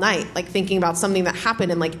up all night, like thinking about something that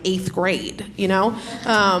happened in like 8th grade, you know?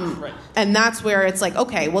 Right. And that's where it's like,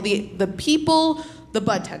 okay, well, the people, the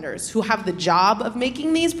bud tenders who have the job of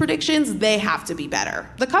making these predictions, they have to be better.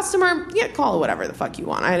 The customer, yeah, call it whatever the fuck you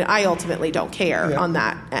want. I ultimately don't care on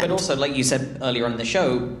that end. But also, like you said earlier on in the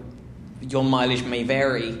show, your mileage may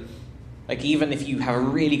vary. Like, even if you have a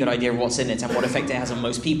really good idea of what's in it and what effect it has on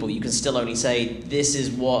most people, you can still only say, this is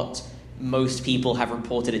what most people have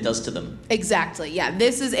reported it does to them. Exactly, yeah.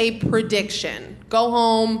 This is a prediction. Go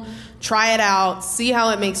home, try it out, see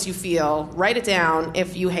how it makes you feel, write it down.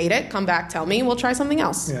 If you hate it, come back, tell me, we'll try something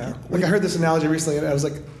else. Yeah. Like, I heard this analogy recently, and I was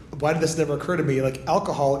like, why did this never occur to me? Like,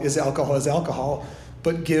 alcohol is alcohol,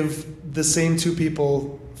 but give the same two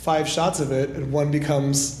people 5 shots of it, and one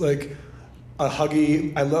becomes, like, a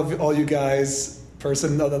huggy, I love all you guys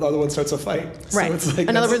person, the other one starts a fight. Right. So it's like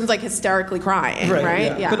another person's like hysterically crying,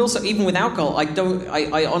 right? Yeah. But also, even with alcohol,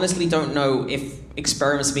 I honestly don't know if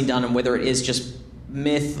experiments have been done and whether it is just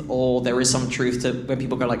myth or there is some truth to when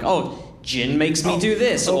people go like, oh, gin makes me do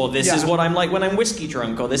this, or this is what I'm like when I'm whiskey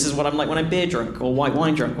drunk, or this is what I'm like when I'm beer drunk, or white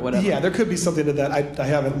wine drunk, or whatever. Yeah, there could be something to that. I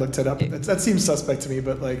haven't looked it up. That seems suspect to me,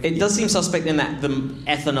 but like... It does seem suspect in that the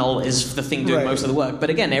ethanol is the thing doing most of the work.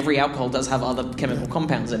 But again, every alcohol does have other chemical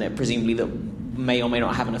compounds in it, presumably that may or may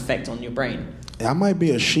not have an effect on your brain. I might be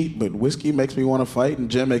a sheep, but whiskey makes me want to fight and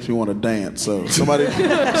gin makes me want to dance. So somebody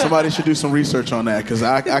should do some research on that, because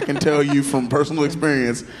I can tell you from personal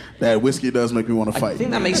experience that whiskey does make me want to fight. I think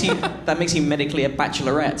that makes you medically a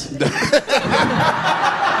bachelorette.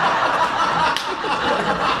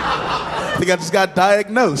 I think I just got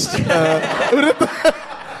diagnosed.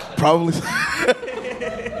 Probably.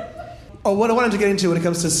 Oh, what I wanted to get into when it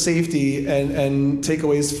comes to safety and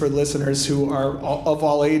takeaways for listeners who are of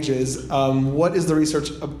all ages, what is the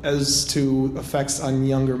research as to effects on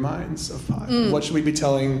younger minds of pot? What should we be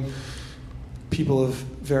telling people of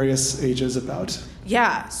various ages about?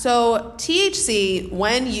 Yeah, so THC,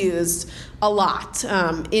 when used a lot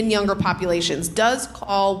in younger populations, does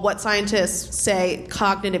cause what scientists say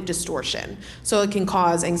cognitive distortion. So it can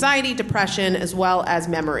cause anxiety, depression, as well as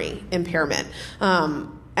memory impairment.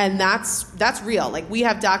 And that's real. Like, we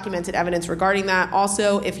have documented evidence regarding that.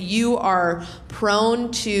 Also, if you are prone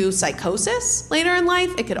to psychosis later in life,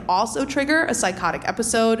 it could also trigger a psychotic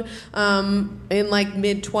episode in like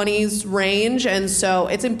mid-20s range. And so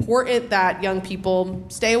it's important that young people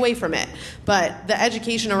stay away from it. But the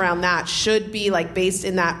education around that should be like based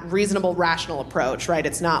in that reasonable, rational approach, right?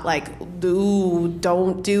 It's not like, ooh,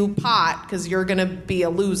 don't do pot because you're going to be a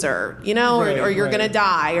loser, you know, or you're going to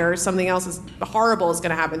die, or something else is horrible is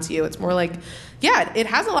going to happen to you. It's more like, yeah, it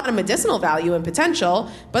has a lot of medicinal value and potential,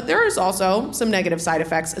 but there is also some negative side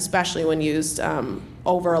effects, especially when used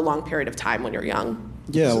over a long period of time when you're young.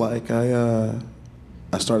 Yeah, like I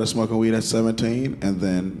started smoking weed at 17, and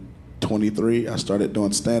then 23, I started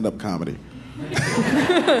doing stand-up comedy.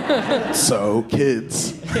 So,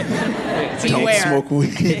 kids, don't smoke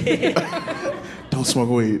weed. Don't smoke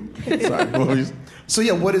weed. Sorry. So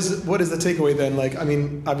yeah, what is the takeaway then? Like, I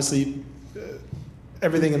mean, obviously,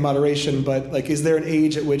 everything in moderation, but like, is there an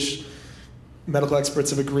age at which medical experts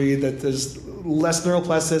have agreed that there's less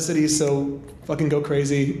neuroplasticity, so fucking go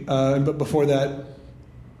crazy, but before that,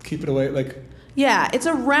 keep it away? Like, Yeah, it's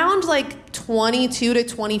around like 22 to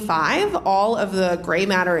 25. All of the gray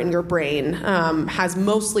matter in your brain has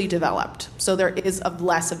mostly developed. So there is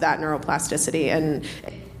less of that neuroplasticity, and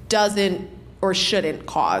it doesn't or shouldn't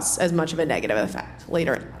cause as much of a negative effect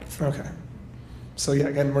later in life. Okay. So yeah,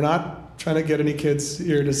 again, we're not trying to get any kids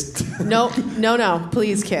here to... No,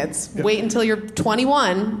 please, kids. Yeah. Wait until you're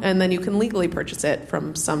 21, and then you can legally purchase it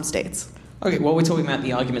from some states. Okay, while we're talking about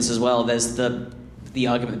the arguments as well, there's the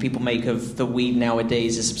argument that people make of the weed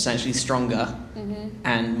nowadays is substantially stronger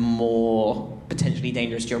and more potentially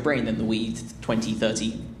dangerous to your brain than the weed 20,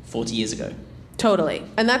 30, 40 years ago. Totally.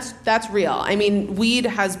 And that's real. I mean, weed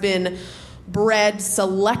has been bred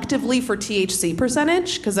selectively for THC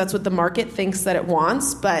percentage because that's what the market thinks that it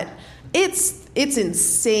wants, but it's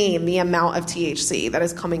insane the amount of THC that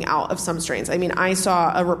is coming out of some strains. I mean, I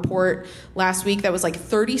saw a report last week that was like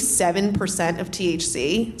 37% of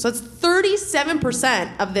THC. So it's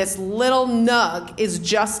 37% of this little nug is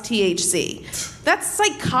just THC. That's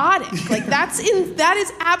psychotic. Like that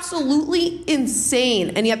is absolutely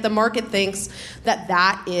insane. And yet the market thinks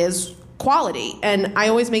that is quality. And I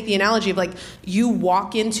always make the analogy of like you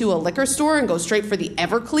walk into a liquor store and go straight for the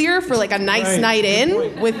Everclear for like a nice night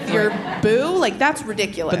in with your boo. Like that's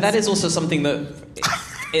ridiculous. But that is also something that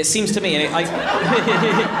it seems to me, and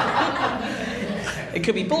it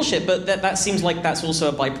could be bullshit, but that seems like that's also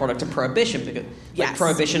a byproduct of prohibition. Because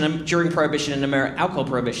like during prohibition in America, alcohol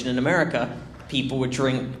prohibition in America, people would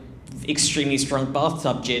drink extremely strong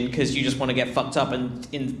bathtub gin because you just want to get fucked up and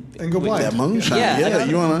go blind. That moonshine.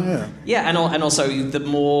 Yeah, and also the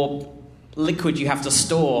more liquid you have to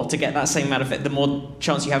store to get that same amount of it, the more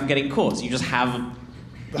chance you have of getting caught. So you just have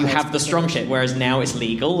the strong shit. Whereas now it's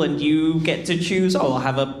legal and you get to choose. Oh, I'll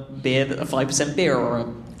have a 5% beer or a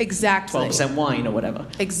 12% wine or whatever.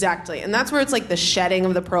 Exactly. And that's where it's like the shedding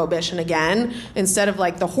of the prohibition again, instead of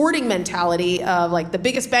like the hoarding mentality of like the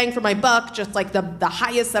biggest bang for my buck, just like the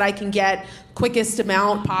highest that I can get, quickest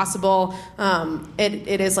amount possible.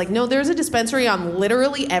 It is like, no, there's a dispensary on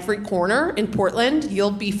literally every corner in Portland. You'll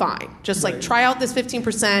be fine. Just like try out this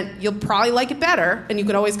 15%. You'll probably like it better, and you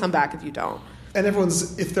can always come back if you don't. And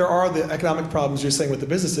if there are the economic problems you're saying with the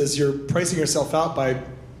businesses, you're pricing yourself out by...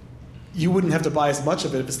 You wouldn't have to buy as much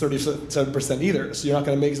of it if it's 37% either. So you're not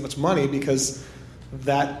going to make as much money because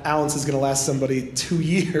that ounce is going to last somebody 2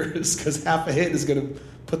 years because half a hit is going to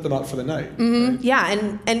put them out for the night. Mm-hmm. Right?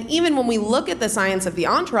 Yeah, and even when we look at the science of the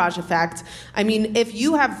entourage effect, I mean, if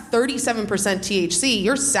you have 37% THC,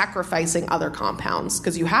 you're sacrificing other compounds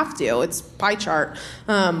because you have to. It's pie chart.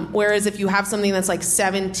 Whereas if you have something that's like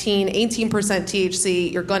 17, 18%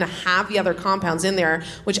 THC, you're going to have the other compounds in there,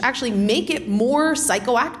 which actually make it more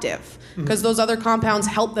psychoactive. Because those other compounds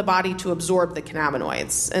help the body to absorb the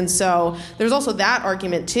cannabinoids. And so there's also that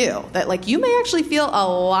argument too, that like you may actually feel a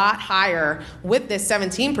lot higher with this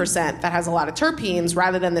 17% that has a lot of terpenes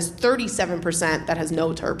rather than this 37% that has no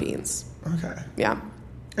terpenes. Okay. Yeah.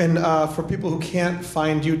 And for people who can't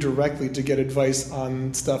find you directly to get advice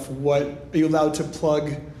on stuff, what are you allowed to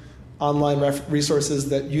plug online resources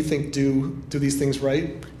that you think do these things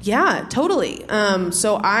right? Yeah, totally.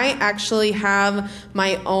 So I actually have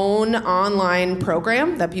my own online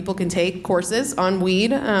program that people can take courses on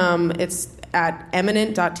weed. It's at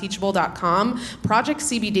eminent.teachable.com. Project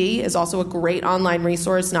CBD is also a great online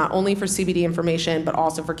resource, not only for CBD information, but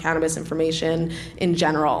also for cannabis information in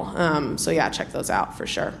general. So yeah, check those out for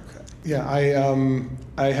sure. Okay. Yeah,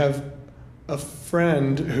 I have a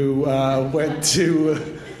friend who went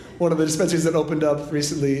to one of the dispensaries that opened up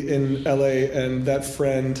recently in LA, and that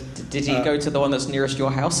friend... Did he go to the one that's nearest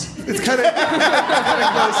your house? It's kind of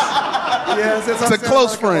close. Yeah, it's a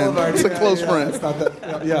close friend. It's a close friend. It's not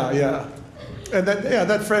that. Yeah. And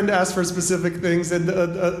that friend asked for specific things, and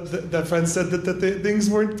that friend said that the things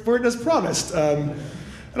weren't as promised. And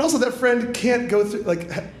also, that friend can't go through like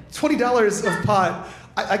 $20 of pot.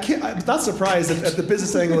 I can't. I'm not surprised at the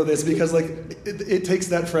business angle of this because like it takes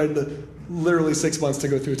that friend literally 6 months to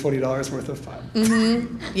go through $20 worth of pot.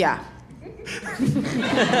 Mm-hmm. Yeah.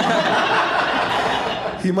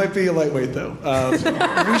 He might be a lightweight though.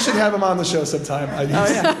 We should have him on the show sometime.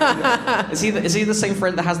 Yeah. Is he the same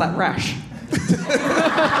friend that has that rash?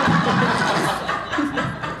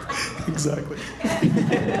 Exactly.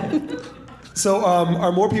 So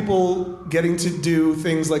are more people getting to do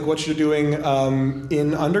things like what you're doing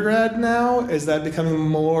in undergrad now? Is that becoming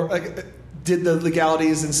more... did the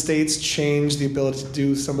legalities in states change the ability to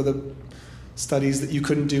do some of the studies that you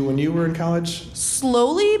couldn't do when you were in college?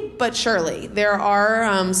 Slowly but surely. There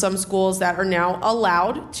are some schools that are now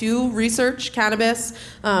allowed to research cannabis.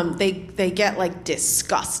 They get like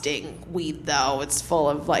disgusting weed though. It's full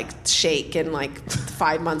of like shake and like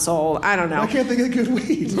 5 months old. I don't know. Why can't they get good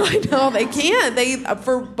weed? I know they can't. They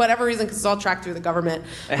for whatever reason, because it's all tracked through the government.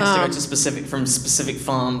 It has to go to specific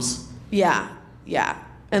farms. Yeah.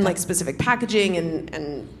 And like specific packaging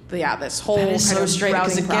and this whole That is kind so of strange.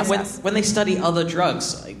 Because routing again, process. when they study other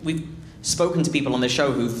drugs, like, we've spoken to people on the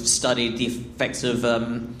show who've studied the effects of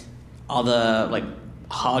other like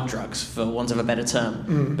hard drugs, for want of a better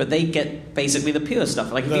term, but they get basically the pure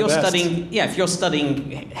stuff. Like if you're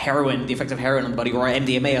studying heroin, the effect of heroin on the body, or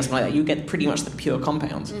MDMA or something like that, you get pretty much the pure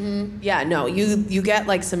compounds. Yeah, no, you get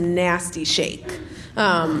like some nasty shake.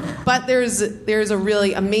 But there's a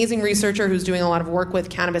really amazing researcher who's doing a lot of work with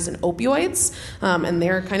cannabis and opioids, and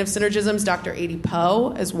their kind of synergisms. Dr. Adi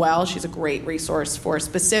Poe as well. She's a great resource for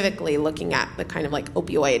specifically looking at the kind of like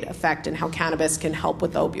opioid effect and how cannabis can help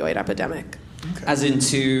with the opioid epidemic. Okay. As in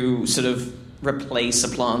to sort of replace,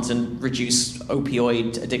 supplant, and reduce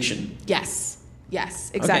opioid addiction. Yes,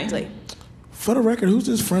 exactly. Okay. For the record, who's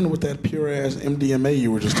this friend with that pure ass MDMA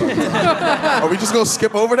you were just talking about? Are we just gonna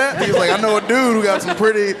skip over that? He's like, I know a dude who got some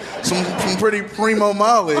pretty primo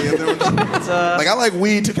Molly. And then we're just, like, I like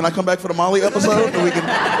weed too. Can I come back for the Molly episode? And we can.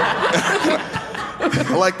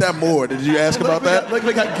 I like that more. Did you ask about that? Like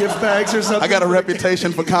they got gift bags or something? I got a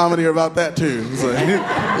reputation for comedy about that too. So, he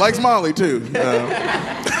likes Molly too.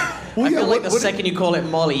 I feel like the second you call it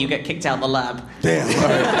Molly, you get kicked out of the lab. Damn. All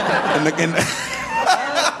right. And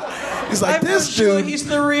he's like, I'm this not sure dude. he's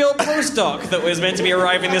the real postdoc that was meant to be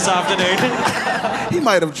arriving this afternoon. He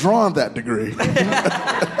might have drawn that degree.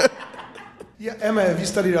 Yeah, Emma, have you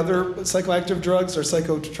studied other psychoactive drugs or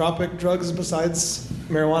psychotropic drugs besides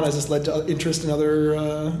marijuana? Has this led to interest in other...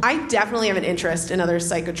 I definitely have an interest in other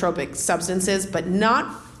psychotropic substances, but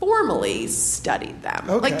not formally studied them.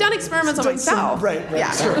 Okay. Like done experiments on myself. Right,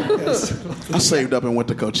 Yeah. sure. Yes. I saved up and went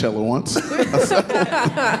to Coachella once.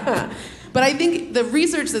 But I think the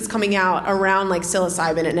research that's coming out around like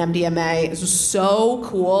psilocybin and MDMA is so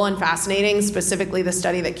cool and fascinating, specifically the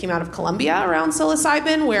study that came out of Columbia around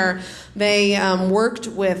psilocybin, where they worked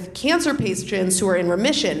with cancer patients who were in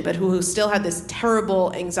remission, but who still had this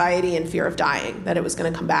terrible anxiety and fear of dying, that it was going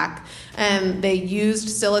to come back. And they used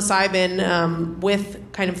psilocybin with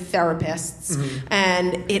kind of therapists,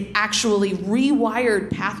 and it actually rewired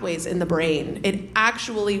pathways in the brain. It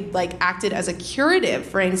actually like acted as a curative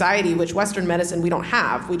for anxiety, which Western medicine we don't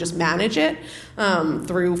have. We just manage it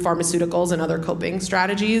through pharmaceuticals and other coping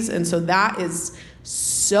strategies. And so that is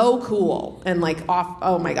so cool and like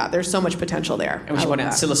oh my god, there's so much potential there. And we should point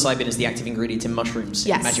out psilocybin is the active ingredient in mushrooms,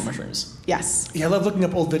 Yes. magic mushrooms. Yes. Yeah, I love looking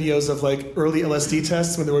up old videos of like early LSD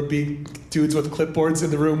tests when there would be dudes with clipboards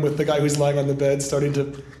in the room with the guy who's lying on the bed starting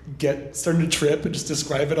to trip and just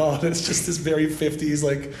describe it all. And it's just this very 50s,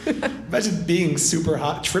 like, imagine being super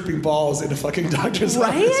hot, tripping balls in a fucking doctor's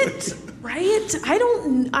office. Right? I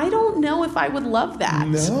don't know if I would love that.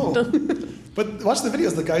 No. But watch the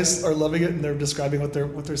videos. The guys are loving it, and they're describing what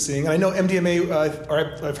they're seeing. And I know MDMA,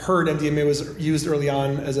 or I've heard MDMA was used early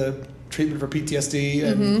on as a treatment for PTSD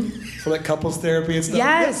and for like couples therapy and stuff.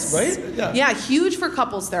 Yes. Right? Yeah, huge for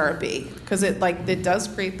couples therapy because it does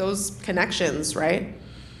create those connections, right?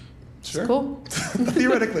 Sure. It's cool.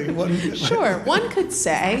 Theoretically. Sure. One could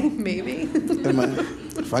say, maybe.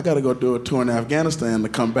 If I got to go do a tour in Afghanistan to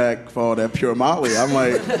come back for all that pure Molly, I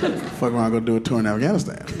might fuck around and go do a tour in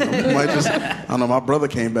Afghanistan. I might just, I don't know, my brother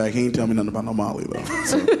came back. He didn't tell me nothing about no Molly, though.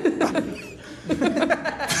 So.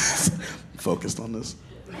 Focused on this.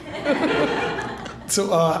 So,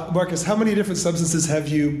 Marcus, how many different substances have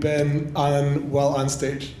you been on while on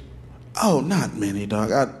stage? Oh, not many,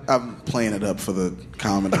 dog. I'm playing it up for the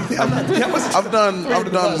comedy. I've done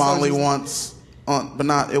Molly once,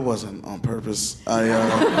 but it wasn't on purpose.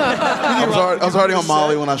 I was already on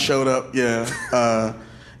Molly when I showed up. Yeah,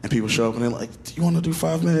 and people show up and they're like, "Do you want to do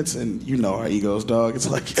 5 minutes?" And you know our egos, dog. It's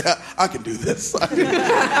like, yeah, I can do this.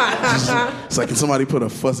 It's like, can somebody put a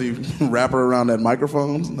fuzzy wrapper around that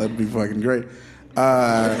microphone? That'd be fucking great.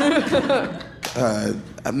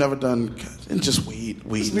 I've never done just weed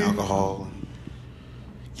and alcohol.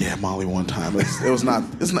 Yeah, Molly one time.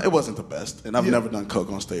 It wasn't the best, and I've never done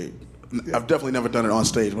coke on stage. I've definitely never done it on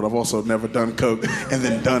stage, but I've also never done coke and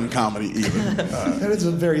then done comedy either. That is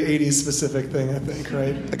a very 80s specific thing, I think,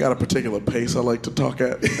 right? I got a particular pace I like to talk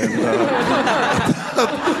at, and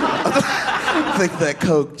I think that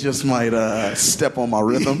coke just might step on my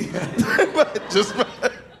rhythm.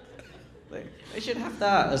 They should have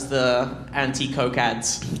that as the anti-coke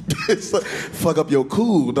ads. It's like, fuck up your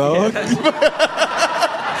cool, dog. Trying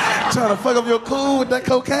to fuck up your cool with that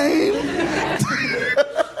cocaine?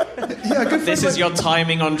 Yeah, good. This is your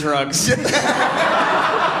timing on drugs.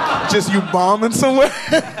 Just you bombing somewhere?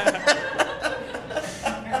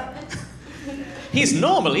 He's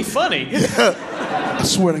normally funny. I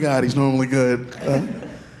swear to God, he's normally good.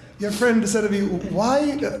 Your friend said to me,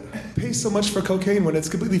 "Why pay so much for cocaine when it's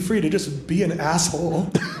completely free to just be an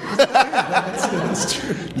asshole?" That's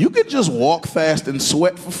true. You could just walk fast and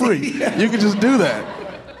sweat for free. You could just do that.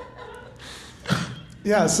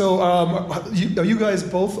 Yeah. So, are you guys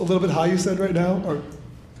both a little bit high? You said right now, or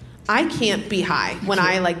I can't be high when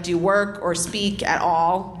I like do work or speak at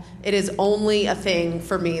all. It is only a thing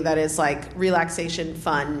for me that is like relaxation,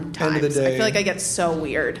 fun times. End of the day. I feel like I get so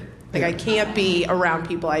weird. Like I can't be around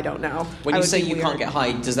people I don't know. When I you would say be you weird. can't get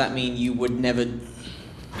high, does that mean you would never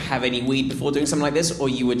have any weed before doing something like this, or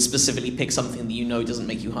you would specifically pick something that you know doesn't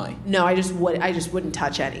make you high? No, I just wouldn't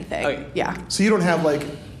touch anything. Okay. Yeah. so you don't have like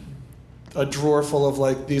a drawer full of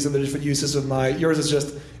like these are the different uses of my. Yours is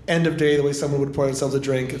just end of day the way someone would pour themselves a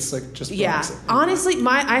drink. It's like just Yeah. relaxing. Honestly,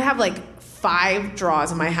 I have like 5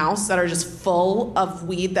 drawers in my house that are just full of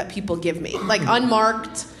weed that people give me. Like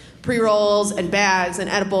unmarked pre-rolls and bags and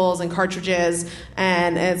edibles and cartridges.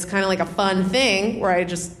 And it's kind of like a fun thing where I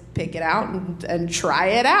just pick it out and try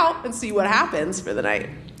it out and see what happens for the night.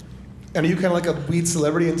 And are you kind of like a weed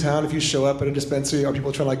celebrity in town? If you show up at a dispensary, are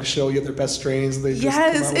people trying to like show you their best strains? And they just come Yes,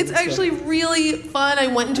 out with it's this stuff? actually really fun. I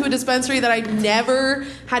went into a dispensary that I never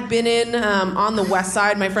had been in on the west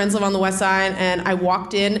side. My friends live on the west side, and I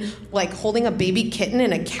walked in like holding a baby kitten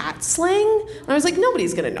in a cat sling. And I was like,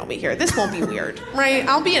 nobody's gonna know me here. This won't be weird, right?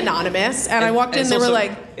 I'll be anonymous. And I walked in, it's they were also-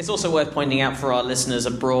 like, It's also worth pointing out for our listeners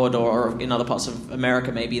abroad or in other parts of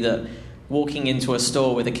America maybe that walking into a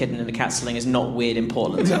store with a kitten and a cat sling is not weird in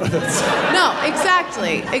Portland. no,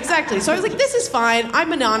 exactly. So I was like, this is fine.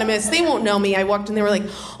 I'm anonymous. They won't know me. I walked in, they were like,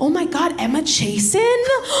 oh my God, Emma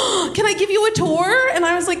Chasen? Can I give you a tour? And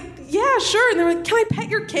I was like, yeah, sure. And they were like, can I pet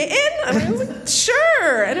your kitten? And I was like,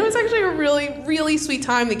 sure. And it was actually a really, really sweet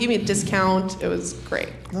time. They gave me a discount. It was great.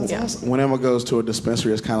 That's awesome. When Emma goes to a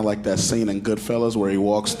dispensary, it's kind of like that scene in Goodfellas where he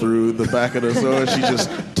walks through the back of the store. She's just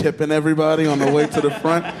tipping everybody on the way to the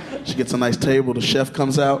front. She gets a nice table. The chef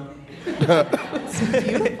comes out. It's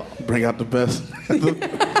beautiful. Bring out the best.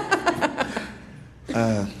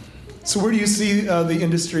 So where do you see the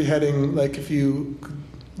industry heading? Like if you could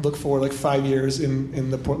look for like 5 years in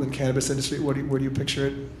the Portland cannabis industry, where do you picture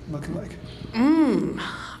it looking like?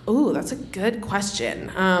 Ooh, that's a good question.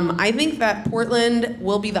 I think that Portland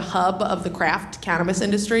will be the hub of the craft cannabis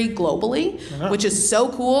industry globally, which is so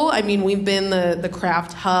cool. I mean, we've been the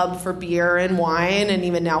craft hub for beer and wine and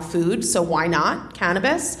even now food, so why not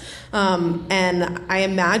cannabis? And I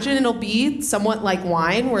imagine it'll be somewhat like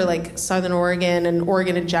wine, where like Southern Oregon and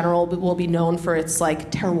Oregon in general will be known for its like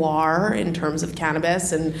terroir in terms of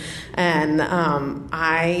cannabis, and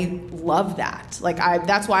I love that. Like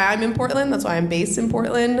that's why I'm in Portland. That's why I'm based in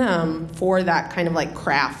Portland, for that kind of like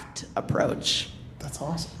craft approach. That's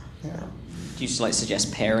awesome. Yeah. Do you just like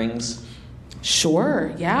suggest pairings?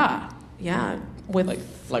 Sure. Yeah. With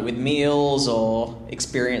Like with meals or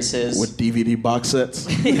experiences? With DVD box sets.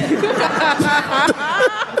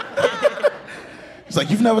 It's like,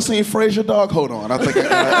 you've never seen Frasier, dog? Hold on. I think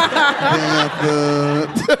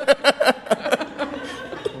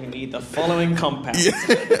We need the following compound.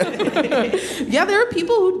 yeah, there are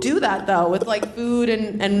people who do that though with like food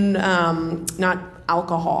and not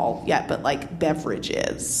alcohol yet, but like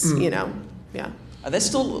beverages. You know. Yeah. Are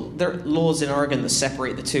there are laws in Oregon that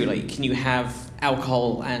separate the two? Like, can you have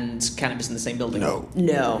alcohol and cannabis in the same building? No.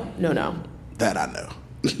 No. That I know.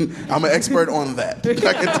 I'm an expert on that.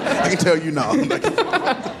 I can tell you no.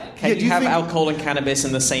 Can you have alcohol and cannabis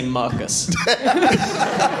in the same Marcus?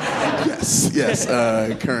 Yes,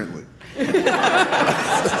 currently. Did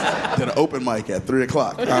an open mic at 3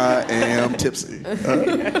 o'clock. I am tipsy.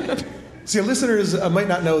 So your listeners might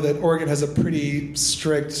not know that Oregon has a pretty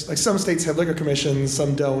strict, like some states have liquor commissions,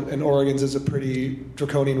 some don't, and Oregon's is a pretty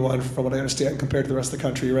draconian one from what I understand compared to the rest of the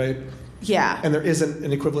country, right? Yeah. And there isn't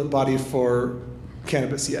an equivalent body for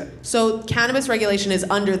cannabis yet. So cannabis regulation is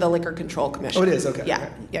under the Liquor Control Commission. Oh, it is? Okay. Yeah.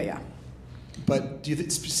 Okay. Yeah. But do you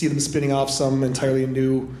see them spinning off some entirely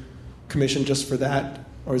new commission just for that?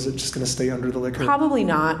 Or is it just going to stay under the liquor? Probably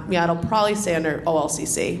not. Yeah, it'll probably stay under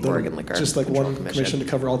OLCC, Oregon Liquor. Just like Control one commission to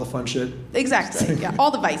cover all the fun shit. Exactly. Yeah,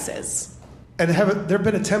 all the vices. And there have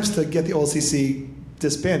been attempts to get the OLCC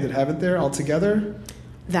disbanded, haven't there, altogether?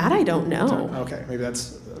 That I don't know. Okay, maybe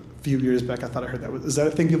that's a few years back. I thought I heard that. Is that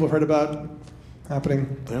a thing people have heard about?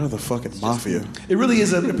 happening. They're the fucking mafia. It really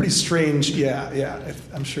is a pretty strange, yeah.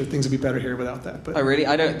 I'm sure things would be better here without that. But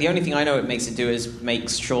The only thing I know it makes it do is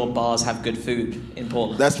makes sure bars have good food in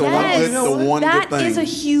Portland. That's the one good thing. That is a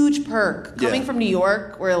huge perk. Coming Yeah. from New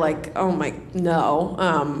York, we're like, oh my, no.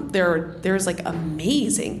 There's like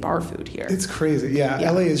amazing bar food here. it's crazy. Yeah,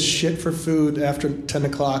 Yeah. LA is shit for food after 10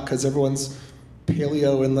 o'clock because everyone's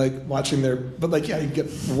paleo and like watching their. But like, yeah, you get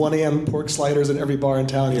 1 a.m. pork sliders in every bar in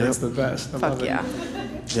town here. Yep. It's the best. I love Fuck it. yeah.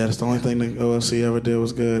 Yeah, that's the only thing that OLC ever did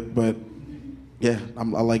was good. But yeah, I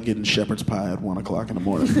like getting shepherd's pie at 1 o'clock in the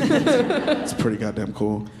morning. It's pretty goddamn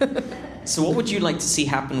cool. So what would you like to see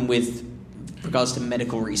happen with regards to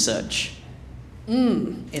medical research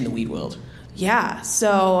in the weed world? Yeah,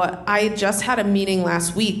 so I just had a meeting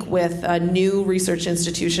last week with a new research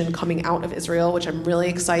institution coming out of Israel, which I'm really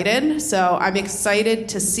excited. So I'm excited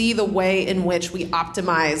to see the way in which we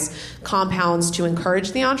optimize compounds to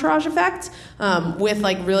encourage the entourage effect with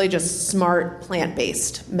like really just smart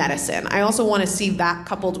plant-based medicine. I also want to see that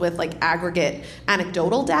coupled with like aggregate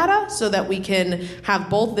anecdotal data so that we can have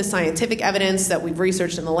both the scientific evidence that we've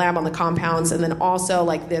researched in the lab on the compounds and then also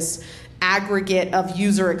like this aggregate of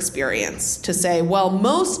user experience to say, well,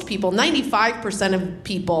 most people, 95% of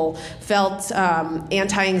people felt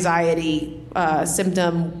anti-anxiety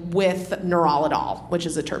symptom with Neuroladol, which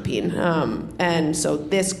is a terpene. And so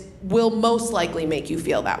this will most likely make you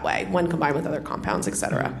feel that way when combined with other compounds, et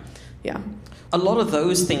cetera. Yeah. A lot of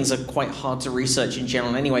those things are quite hard to research in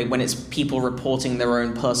general anyway when it's people reporting their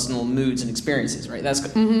own personal moods and experiences, right?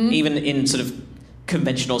 That's even in sort of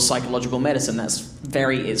conventional psychological medicine, it's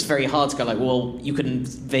very hard to go like, well, you can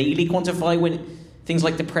vaguely quantify when things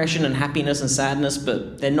like depression and happiness and sadness,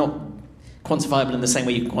 but they're not quantifiable in the same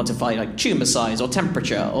way you can quantify like tumor size or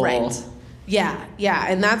temperature or Right. Yeah,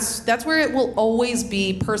 and that's where it will always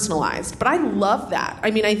be personalized. But I love that.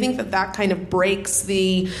 I mean, I think that kind of breaks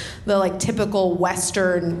the like typical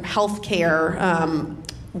Western healthcare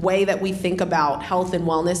way that we think about health and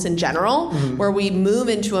wellness in general, where we move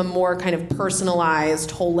into a more kind of personalized,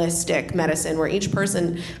 holistic medicine where each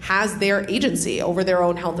person has their agency over their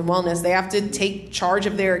own health and wellness. They have to take charge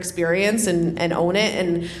of their experience and own it.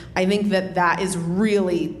 And I think that is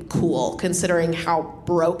really cool considering how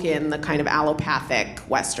broken the kind of allopathic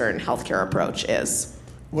Western healthcare approach is.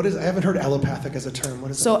 What is? I haven't heard allopathic as a term.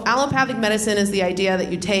 What is So allopathic medicine is the idea that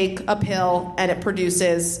you take a pill and it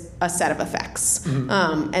produces a set of effects.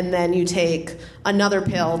 And then you take another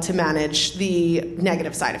pill to manage the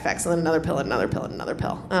negative side effects, and then another pill, and another pill, and another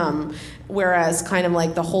pill. Whereas kind of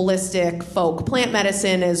like the holistic folk plant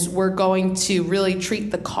medicine is we're going to really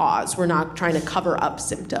treat the cause. We're not trying to cover up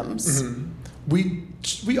symptoms.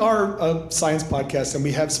 We are a science podcast, and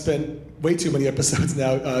we have spent way too many episodes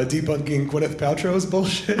now debunking Gwyneth Paltrow's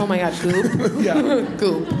bullshit. Oh my God, goop. Yeah.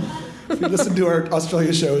 Goop. If you listen to our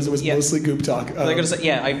Australia shows, it was Yeah. mostly goop talk. I gotta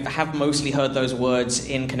say, I have mostly heard those words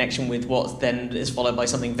in connection with what then is followed by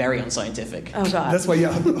something very unscientific. Oh God. That's why,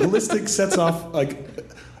 holistic sets off, like,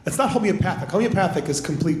 it's not homeopathic. Homeopathic is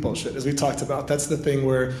complete bullshit, as we talked about. That's the thing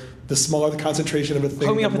where the smaller the concentration of a thing,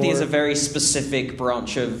 Homeopathy the more... is a very specific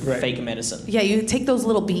branch of Right. fake medicine. Yeah, you take those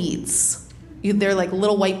little beads. They're like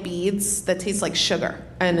little white beads that taste like sugar,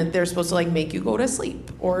 and they're supposed to like make you go to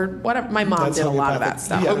sleep or whatever. My mom That's did a lot of that homeopathic.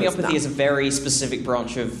 stuff. Yeah. Homeopathy is a very specific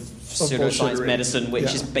branch of pseudoscience bullshittery. medicine, which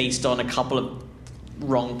Yeah. is based on a couple of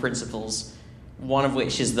wrong principles. One of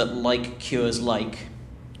which is that like cures like.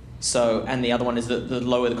 So, and the other one is that the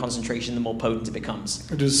lower the concentration, the more potent it becomes.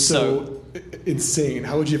 It is so insane.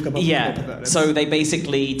 How would you have come up with that? So they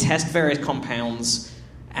basically test various compounds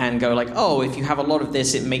and go like, oh, if you have a lot of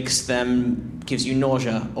this, it gives you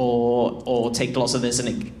nausea, or take lots of this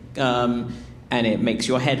and it makes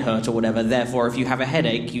your head hurt or whatever. Therefore, if you have a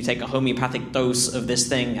headache, you take a homeopathic dose of this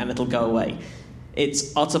thing and it'll go away.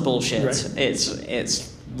 It's utter bullshit. Right. It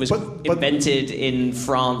was But- invented in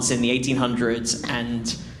France in the 1800s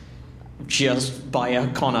and just by a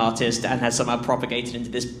con artist and has somehow propagated into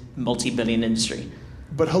this multi-billion industry.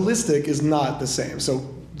 But holistic is not the same. So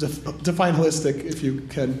define holistic if you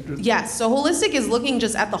can. Yes, so holistic is looking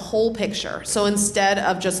just at the whole picture. So instead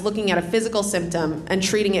of just looking at a physical symptom and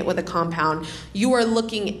treating it with a compound, you are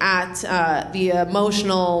looking at the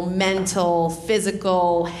emotional, mental,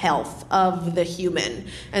 physical health of the human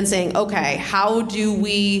and saying, okay, how do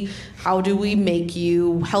we make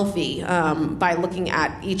you healthy by looking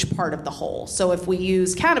at each part of the whole? So if we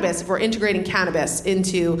use cannabis, if we're integrating cannabis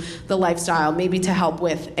into the lifestyle, maybe to help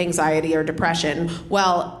with anxiety or depression,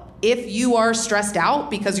 well, if you are stressed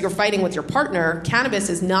out because you're fighting with your partner, cannabis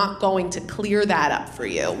is not going to clear that up for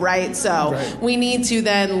you, right? So we need to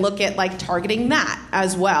then look at like targeting that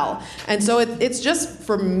as well. And so it's just,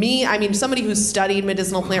 for me, I mean, somebody who's studied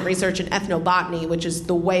medicinal plant research and ethnobotany, which is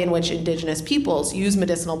the way in which indigenous peoples use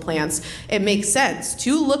medicinal plants, it makes sense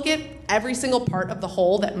to look at every single part of the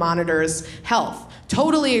whole that monitors health.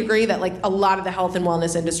 Totally agree that like a lot of the health and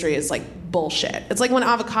wellness industry is like bullshit. It's like when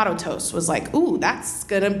avocado toast was like, ooh, that's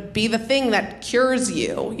gonna be the thing that cures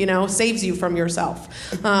you, you know, saves you from yourself.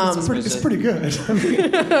 It's pretty good.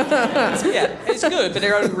 Yeah, it's good, but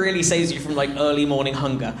it only really saves you from like early morning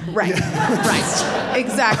hunger. Right, right,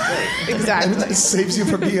 exactly. And it saves you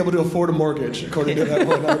from being able to afford a mortgage, according to that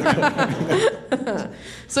one article.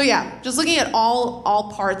 So yeah, just looking at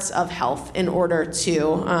all parts of health in order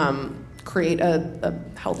to create a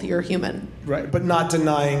healthier human. Right, but not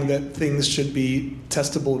denying that things should be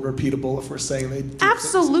testable, repeatable if we're saying they do.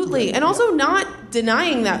 Absolutely. Right. And also not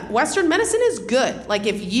denying that Western medicine is good. Like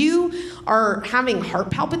if you are having heart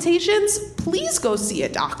palpitations, please go see a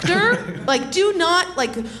doctor. Like do not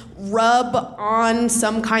like rub on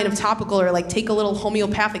some kind of topical or like take a little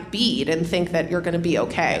homeopathic bead and think that you're going to be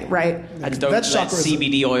okay, right? And don't let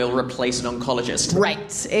CBD oil replace an oncologist.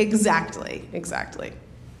 Right, exactly.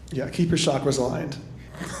 Yeah, keep your chakras aligned.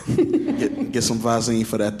 Get some Visine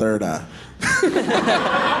for that third eye.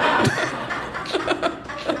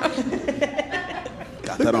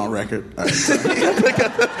 Got that on record. All right,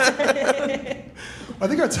 I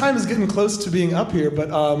think our time is getting close to being up here,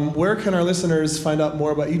 but where can our listeners find out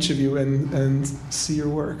more about each of you and see your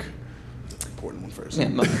work? Important one first.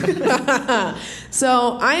 Yeah.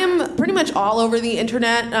 So I am pretty much all over the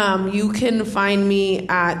internet. You can find me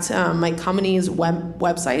at my company's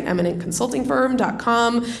website,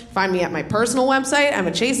 eminentconsultingfirm.com. Find me at my personal website,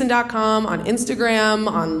 emmachasen.com, on Instagram,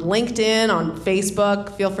 on LinkedIn, on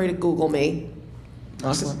Facebook. Feel free to Google me.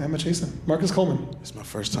 Excellent. Emma Chasen. Marcus Coleman. It's my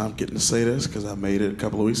first time getting to say this because I made it a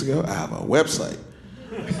couple of weeks ago. I have a website.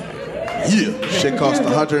 Yeah. Shit costs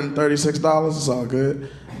 $136. It's all good.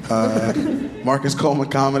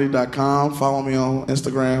 MarcusColemanComedy.com. Follow me on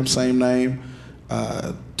Instagram, same name.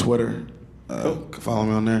 Twitter. Follow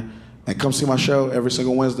me on there. And come see my show every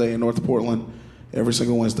single Wednesday in North Portland. Every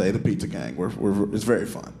single Wednesday, the Pizza Gang. It's very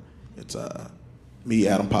fun. It's me,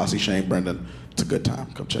 Adam Posse, Shane Brendan. It's a good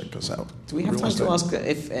time. Come check us out. Do we have time to ask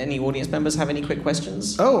if any audience members have any quick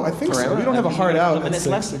questions? Oh, I think so. We don't have a hard out minutes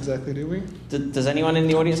left exactly, do we? Does anyone in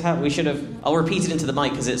the audience have? We should have. I'll repeat it into the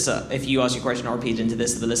mic because it's. If you ask your question, I'll repeat it into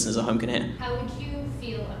this so the listeners at home can hear. How would you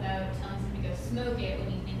feel about telling someone to go smoke it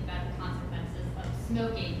when you think about the consequences of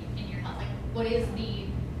smoking in your health? Like, what is the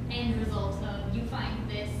end result of you find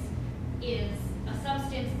this is a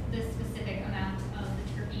substance, this specific amount of the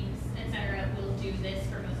terpenes, etc., will do this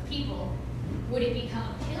for most people? Would it become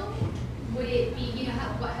a pill? Would it be,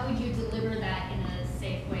 how would you deliver that in a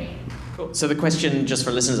safe way? Cool. So the question, just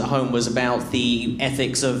for listeners at home, was about the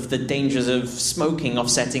ethics of the dangers of smoking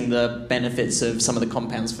offsetting the benefits of some of the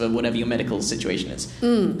compounds for whatever your medical situation is.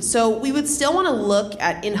 So we would still want to look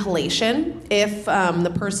at inhalation if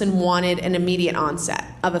the person wanted an immediate onset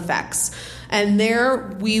of effects. And there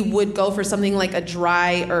we would go for something like a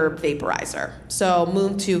dry herb vaporizer. So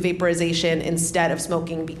move to vaporization instead of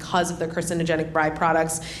smoking because of the carcinogenic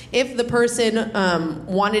byproducts. If the person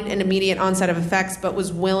wanted an immediate onset of effects but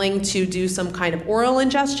was willing to do some kind of oral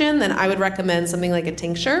ingestion, then I would recommend something like a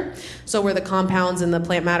tincture. So where the compounds in the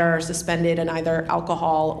plant matter are suspended in either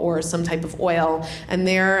alcohol or some type of oil. And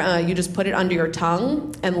there you just put it under your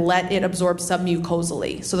tongue and let it absorb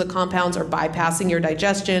submucosally. So the compounds are bypassing your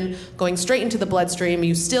digestion, going straight into the bloodstream.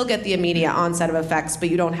 You still get the immediate onset of effects, but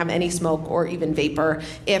you don't have any smoke or even vapor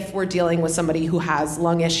if we're dealing with somebody who has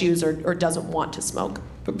lung issues or doesn't want to smoke.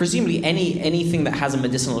 But presumably anything that has a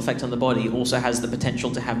medicinal effect on the body also has the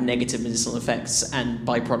potential to have negative medicinal effects and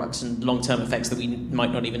byproducts and long-term effects that we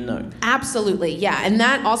might not even know. Absolutely, yeah. And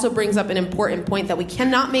that also brings up an important point that we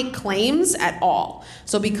cannot make claims at all.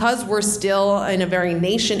 So because we're still in a very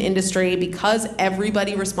nascent industry, because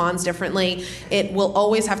everybody responds differently, it will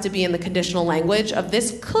always have to be in the conditional language of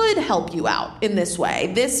this could help you out in this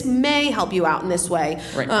way. This may help you out in this way.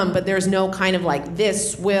 Right. But there's no kind of like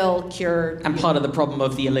this will cure. And part of the problem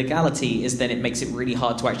of the illegality is then it makes it really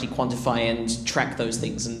hard to actually quantify and track those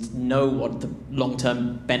things and know what the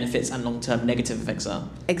long-term benefits and long-term negative effects are.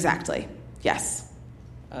 Exactly. Yes.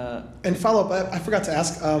 And follow-up, I forgot to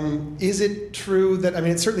ask, is it true that,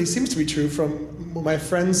 it certainly seems to be true from my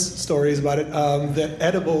friends' stories about it, that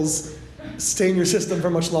edibles stay in your system for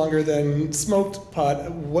much longer than smoked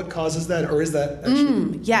pot? What causes that, or is that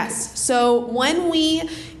actually... Yes. So when we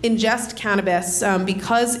ingest cannabis,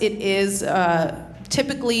 because it is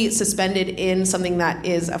typically suspended in something that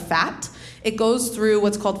is a fat. It goes through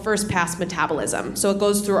what's called first-pass metabolism. So it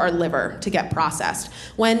goes through our liver to get processed.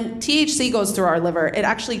 When THC goes through our liver, it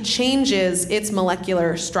actually changes its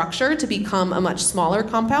molecular structure to become a much smaller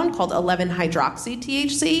compound called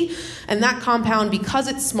 11-hydroxy-THC. And that compound, because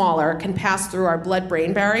it's smaller, can pass through our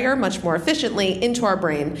blood-brain barrier much more efficiently into our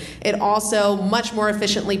brain. It also much more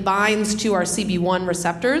efficiently binds to our CB1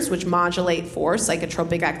 receptors, which modulate for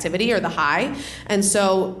psychotropic activity or the high. And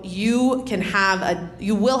so you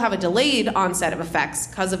will have a delayed onset of effects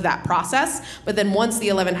because of that process, but then once the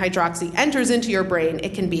 11-hydroxy enters into your brain,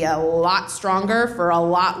 it can be a lot stronger for a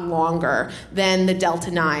lot longer than the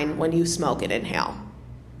Delta-9 when you smoke and inhale.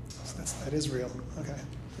 So that is real. Okay.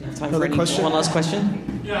 Time for one last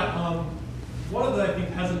question? Yeah, one of the, I think,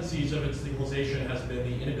 hesitancies of its legalization has been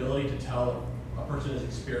the inability to tell if a person is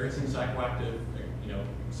experiencing psychoactive,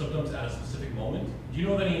 symptoms at a specific moment. Do you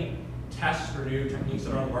know of any tests or new techniques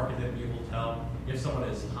that are on the market that would be able to tell if someone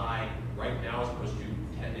is high right now as opposed to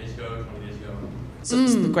 10 days ago, 20 days ago? So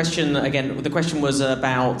the question was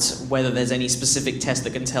about whether there's any specific test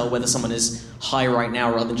that can tell whether someone is high right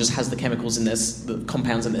now rather than just has the chemicals in the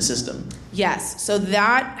compounds in their system. Yes, so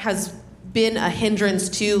that has been a hindrance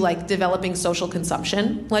to developing social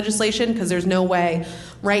consumption legislation, because there's no way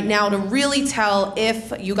right now to really tell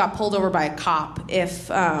if you got pulled over by a cop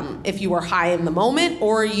if you were high in the moment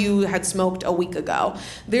or you had smoked a week ago.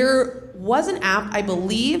 There was an app, I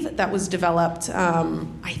believe, that was developed,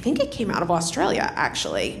 I think it came out of Australia,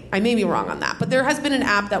 actually. I may be wrong on that. But there has been an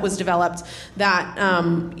app that was developed that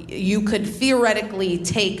you could theoretically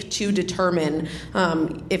take to determine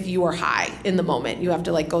if you are high in the moment. You have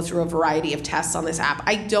to go through a variety of tests on this app.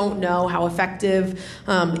 I don't know how effective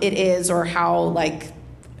it is or how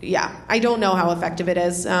I don't know how effective it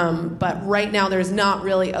is, but right now there's not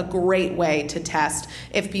really a great way to test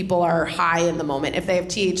if people are high in the moment, if they have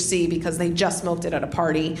THC because they just smoked it at a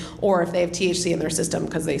party, or if they have THC in their system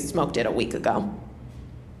because they smoked it a week ago.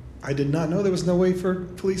 I did not know there was no way for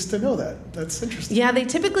police to know that. That's interesting. Yeah, they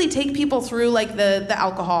typically take people through the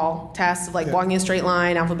alcohol test of walking in a straight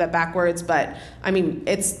line, alphabet backwards, but I mean,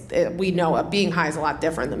 we know being high is a lot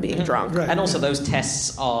different than being drunk. Right. And also those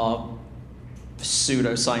tests are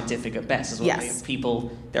pseudo-scientific at best as well. Yes.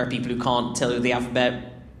 There are people who can't tell you the alphabet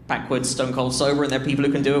backwards, stone cold sober, and there are people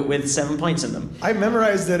who can do it with 7 pints in them. I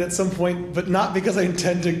memorized it at some point, but not because I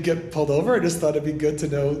intend to get pulled over. I just thought it'd be good to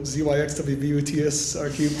know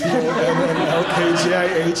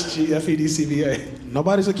ZYXWBUTSRQPONNLKGIHGFEDCBA.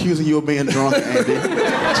 Nobody's accusing you of being drunk, Andy.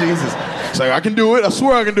 Jesus. It's I can do it. I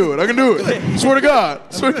swear I can do it. I can do it. Swear to God.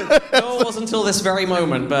 No, it wasn't until this very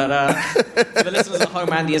moment, but for the listeners at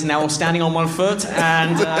home, Andy is now standing on one foot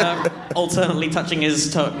and alternately touching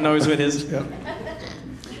his nose with his... Yep.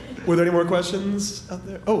 Were there any more questions out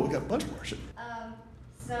there? Oh, we got a bunch more. So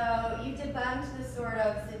you debunked the sort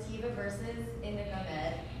of sativa versus indica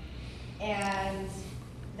myth, and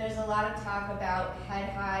there's a lot of talk about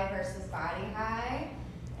head high versus body high,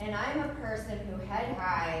 and I'm a person who head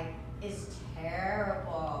high is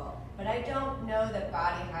terrible, but I don't know that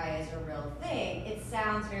body high is a real thing. It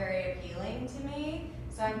sounds very appealing to me,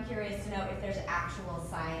 so I'm curious to know if there's actual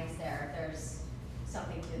science there, if there's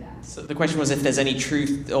something to that. So the question was if there's any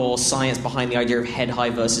truth or science behind the idea of head high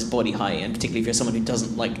versus body high, and particularly if you're someone who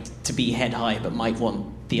doesn't like to be head high but might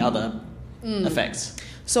want the other effects.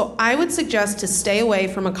 So I would suggest to stay away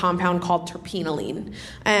from a compound called terpinolene.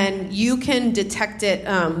 And you can detect it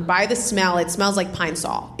by the smell. It smells like pine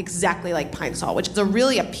sol, exactly like pine sol, which is a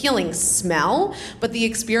really appealing smell, but the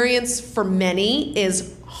experience for many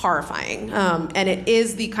is horrifying. And it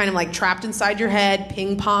is the kind of trapped inside your head,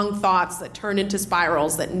 ping pong thoughts that turn into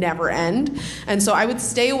spirals that never end. And so I would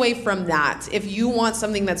stay away from that. If you want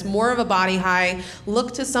something that's more of a body high,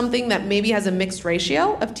 look to something that maybe has a mixed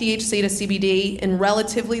ratio of THC to CBD in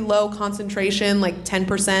relatively low concentration,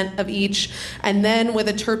 10% of each. And then with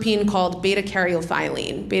a terpene called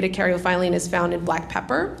beta-caryophyllene. Beta-caryophyllene is found in black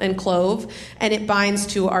pepper and clove, and it binds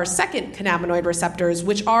to our second cannabinoid receptors,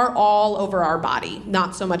 which are all over our body,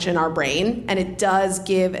 not so much in our brain, and it does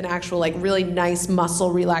give an actual really nice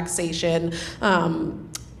muscle relaxation,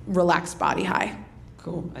 relaxed body high.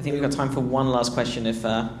 Cool. I think we've got time for one last question.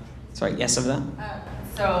 Yes, over there.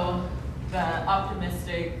 So the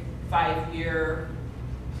optimistic 5-year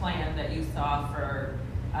plan that you saw for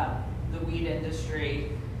the weed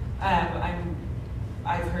industry,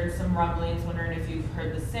 I've heard some rumblings, wondering if you've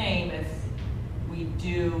heard the same, if we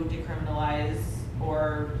do decriminalize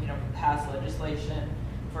or pass legislation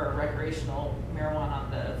for recreational marijuana on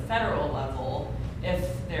the federal level, if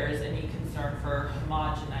there's any concern for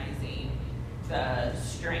homogenizing the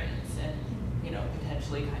strains and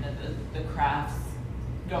potentially kind of the crafts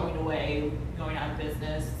going away, going out of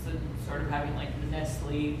business, and sort of having like the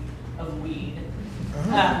Nestle of weed.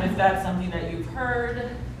 If that's something that you've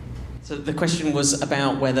heard. So the question was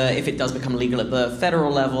about whether if it does become legal at the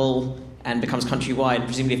federal level and becomes countrywide,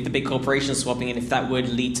 presumably if the big corporations swapping in, if that would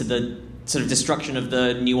lead to the sort of destruction of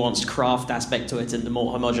the nuanced craft aspect to it and the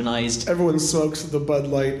more homogenized. Everyone smokes the Bud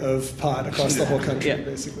Light of pot across the whole country, Yeah.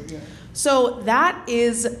 basically. Yeah. So that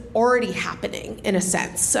is already happening in a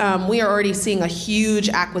sense. We are already seeing a huge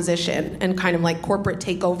acquisition and kind of like corporate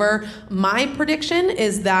takeover. My prediction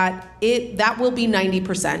is that that will be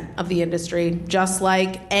 90% of the industry, just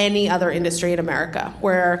like any other industry in America,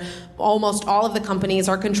 where almost all of the companies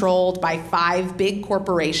are controlled by 5 big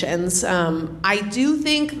corporations. I do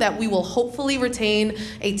think that we will hopefully retain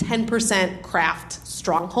a 10% craft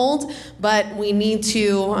stronghold, but we need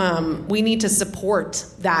to support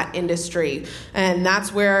that industry, and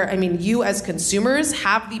that's where you as consumers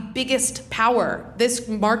have the biggest power. This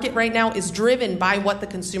market right now is driven by what the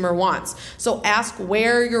consumer wants. So ask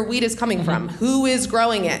where your weed is coming from, who is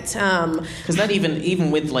growing it. Because that even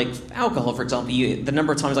with like alcohol, for example, the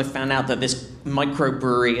number of times I found out that this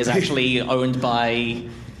microbrewery is actually owned by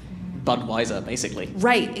Budweiser, basically.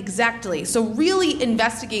 Right, exactly. So really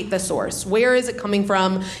investigate the source. Where is it coming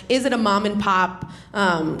from? Is it a mom and pop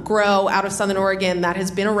grow out of Southern Oregon that has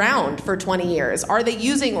been around for 20 years? Are they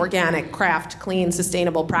using organic, craft, clean,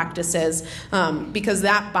 sustainable practices? Because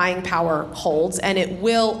that buying power holds, and it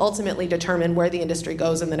will ultimately determine where the industry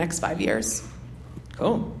goes in the next 5 years.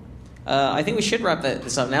 Cool. I think we should wrap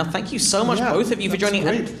this up now. Thank you so much, both of you, for joining.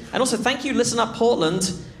 And also, thank you, Listen Up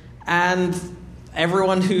Portland, and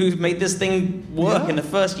everyone who made this thing work in the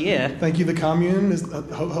first year. Thank you, the Commune is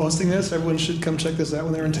hosting this. Everyone should come check this out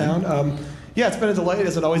when they're in town. It's been a delight,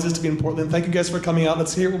 as it always is, to be in Portland. Thank you guys for coming out.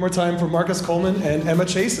 Let's hear it one more time for Marcus Coleman and Emma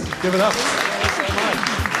Chasen. Give it up. Thank you so much.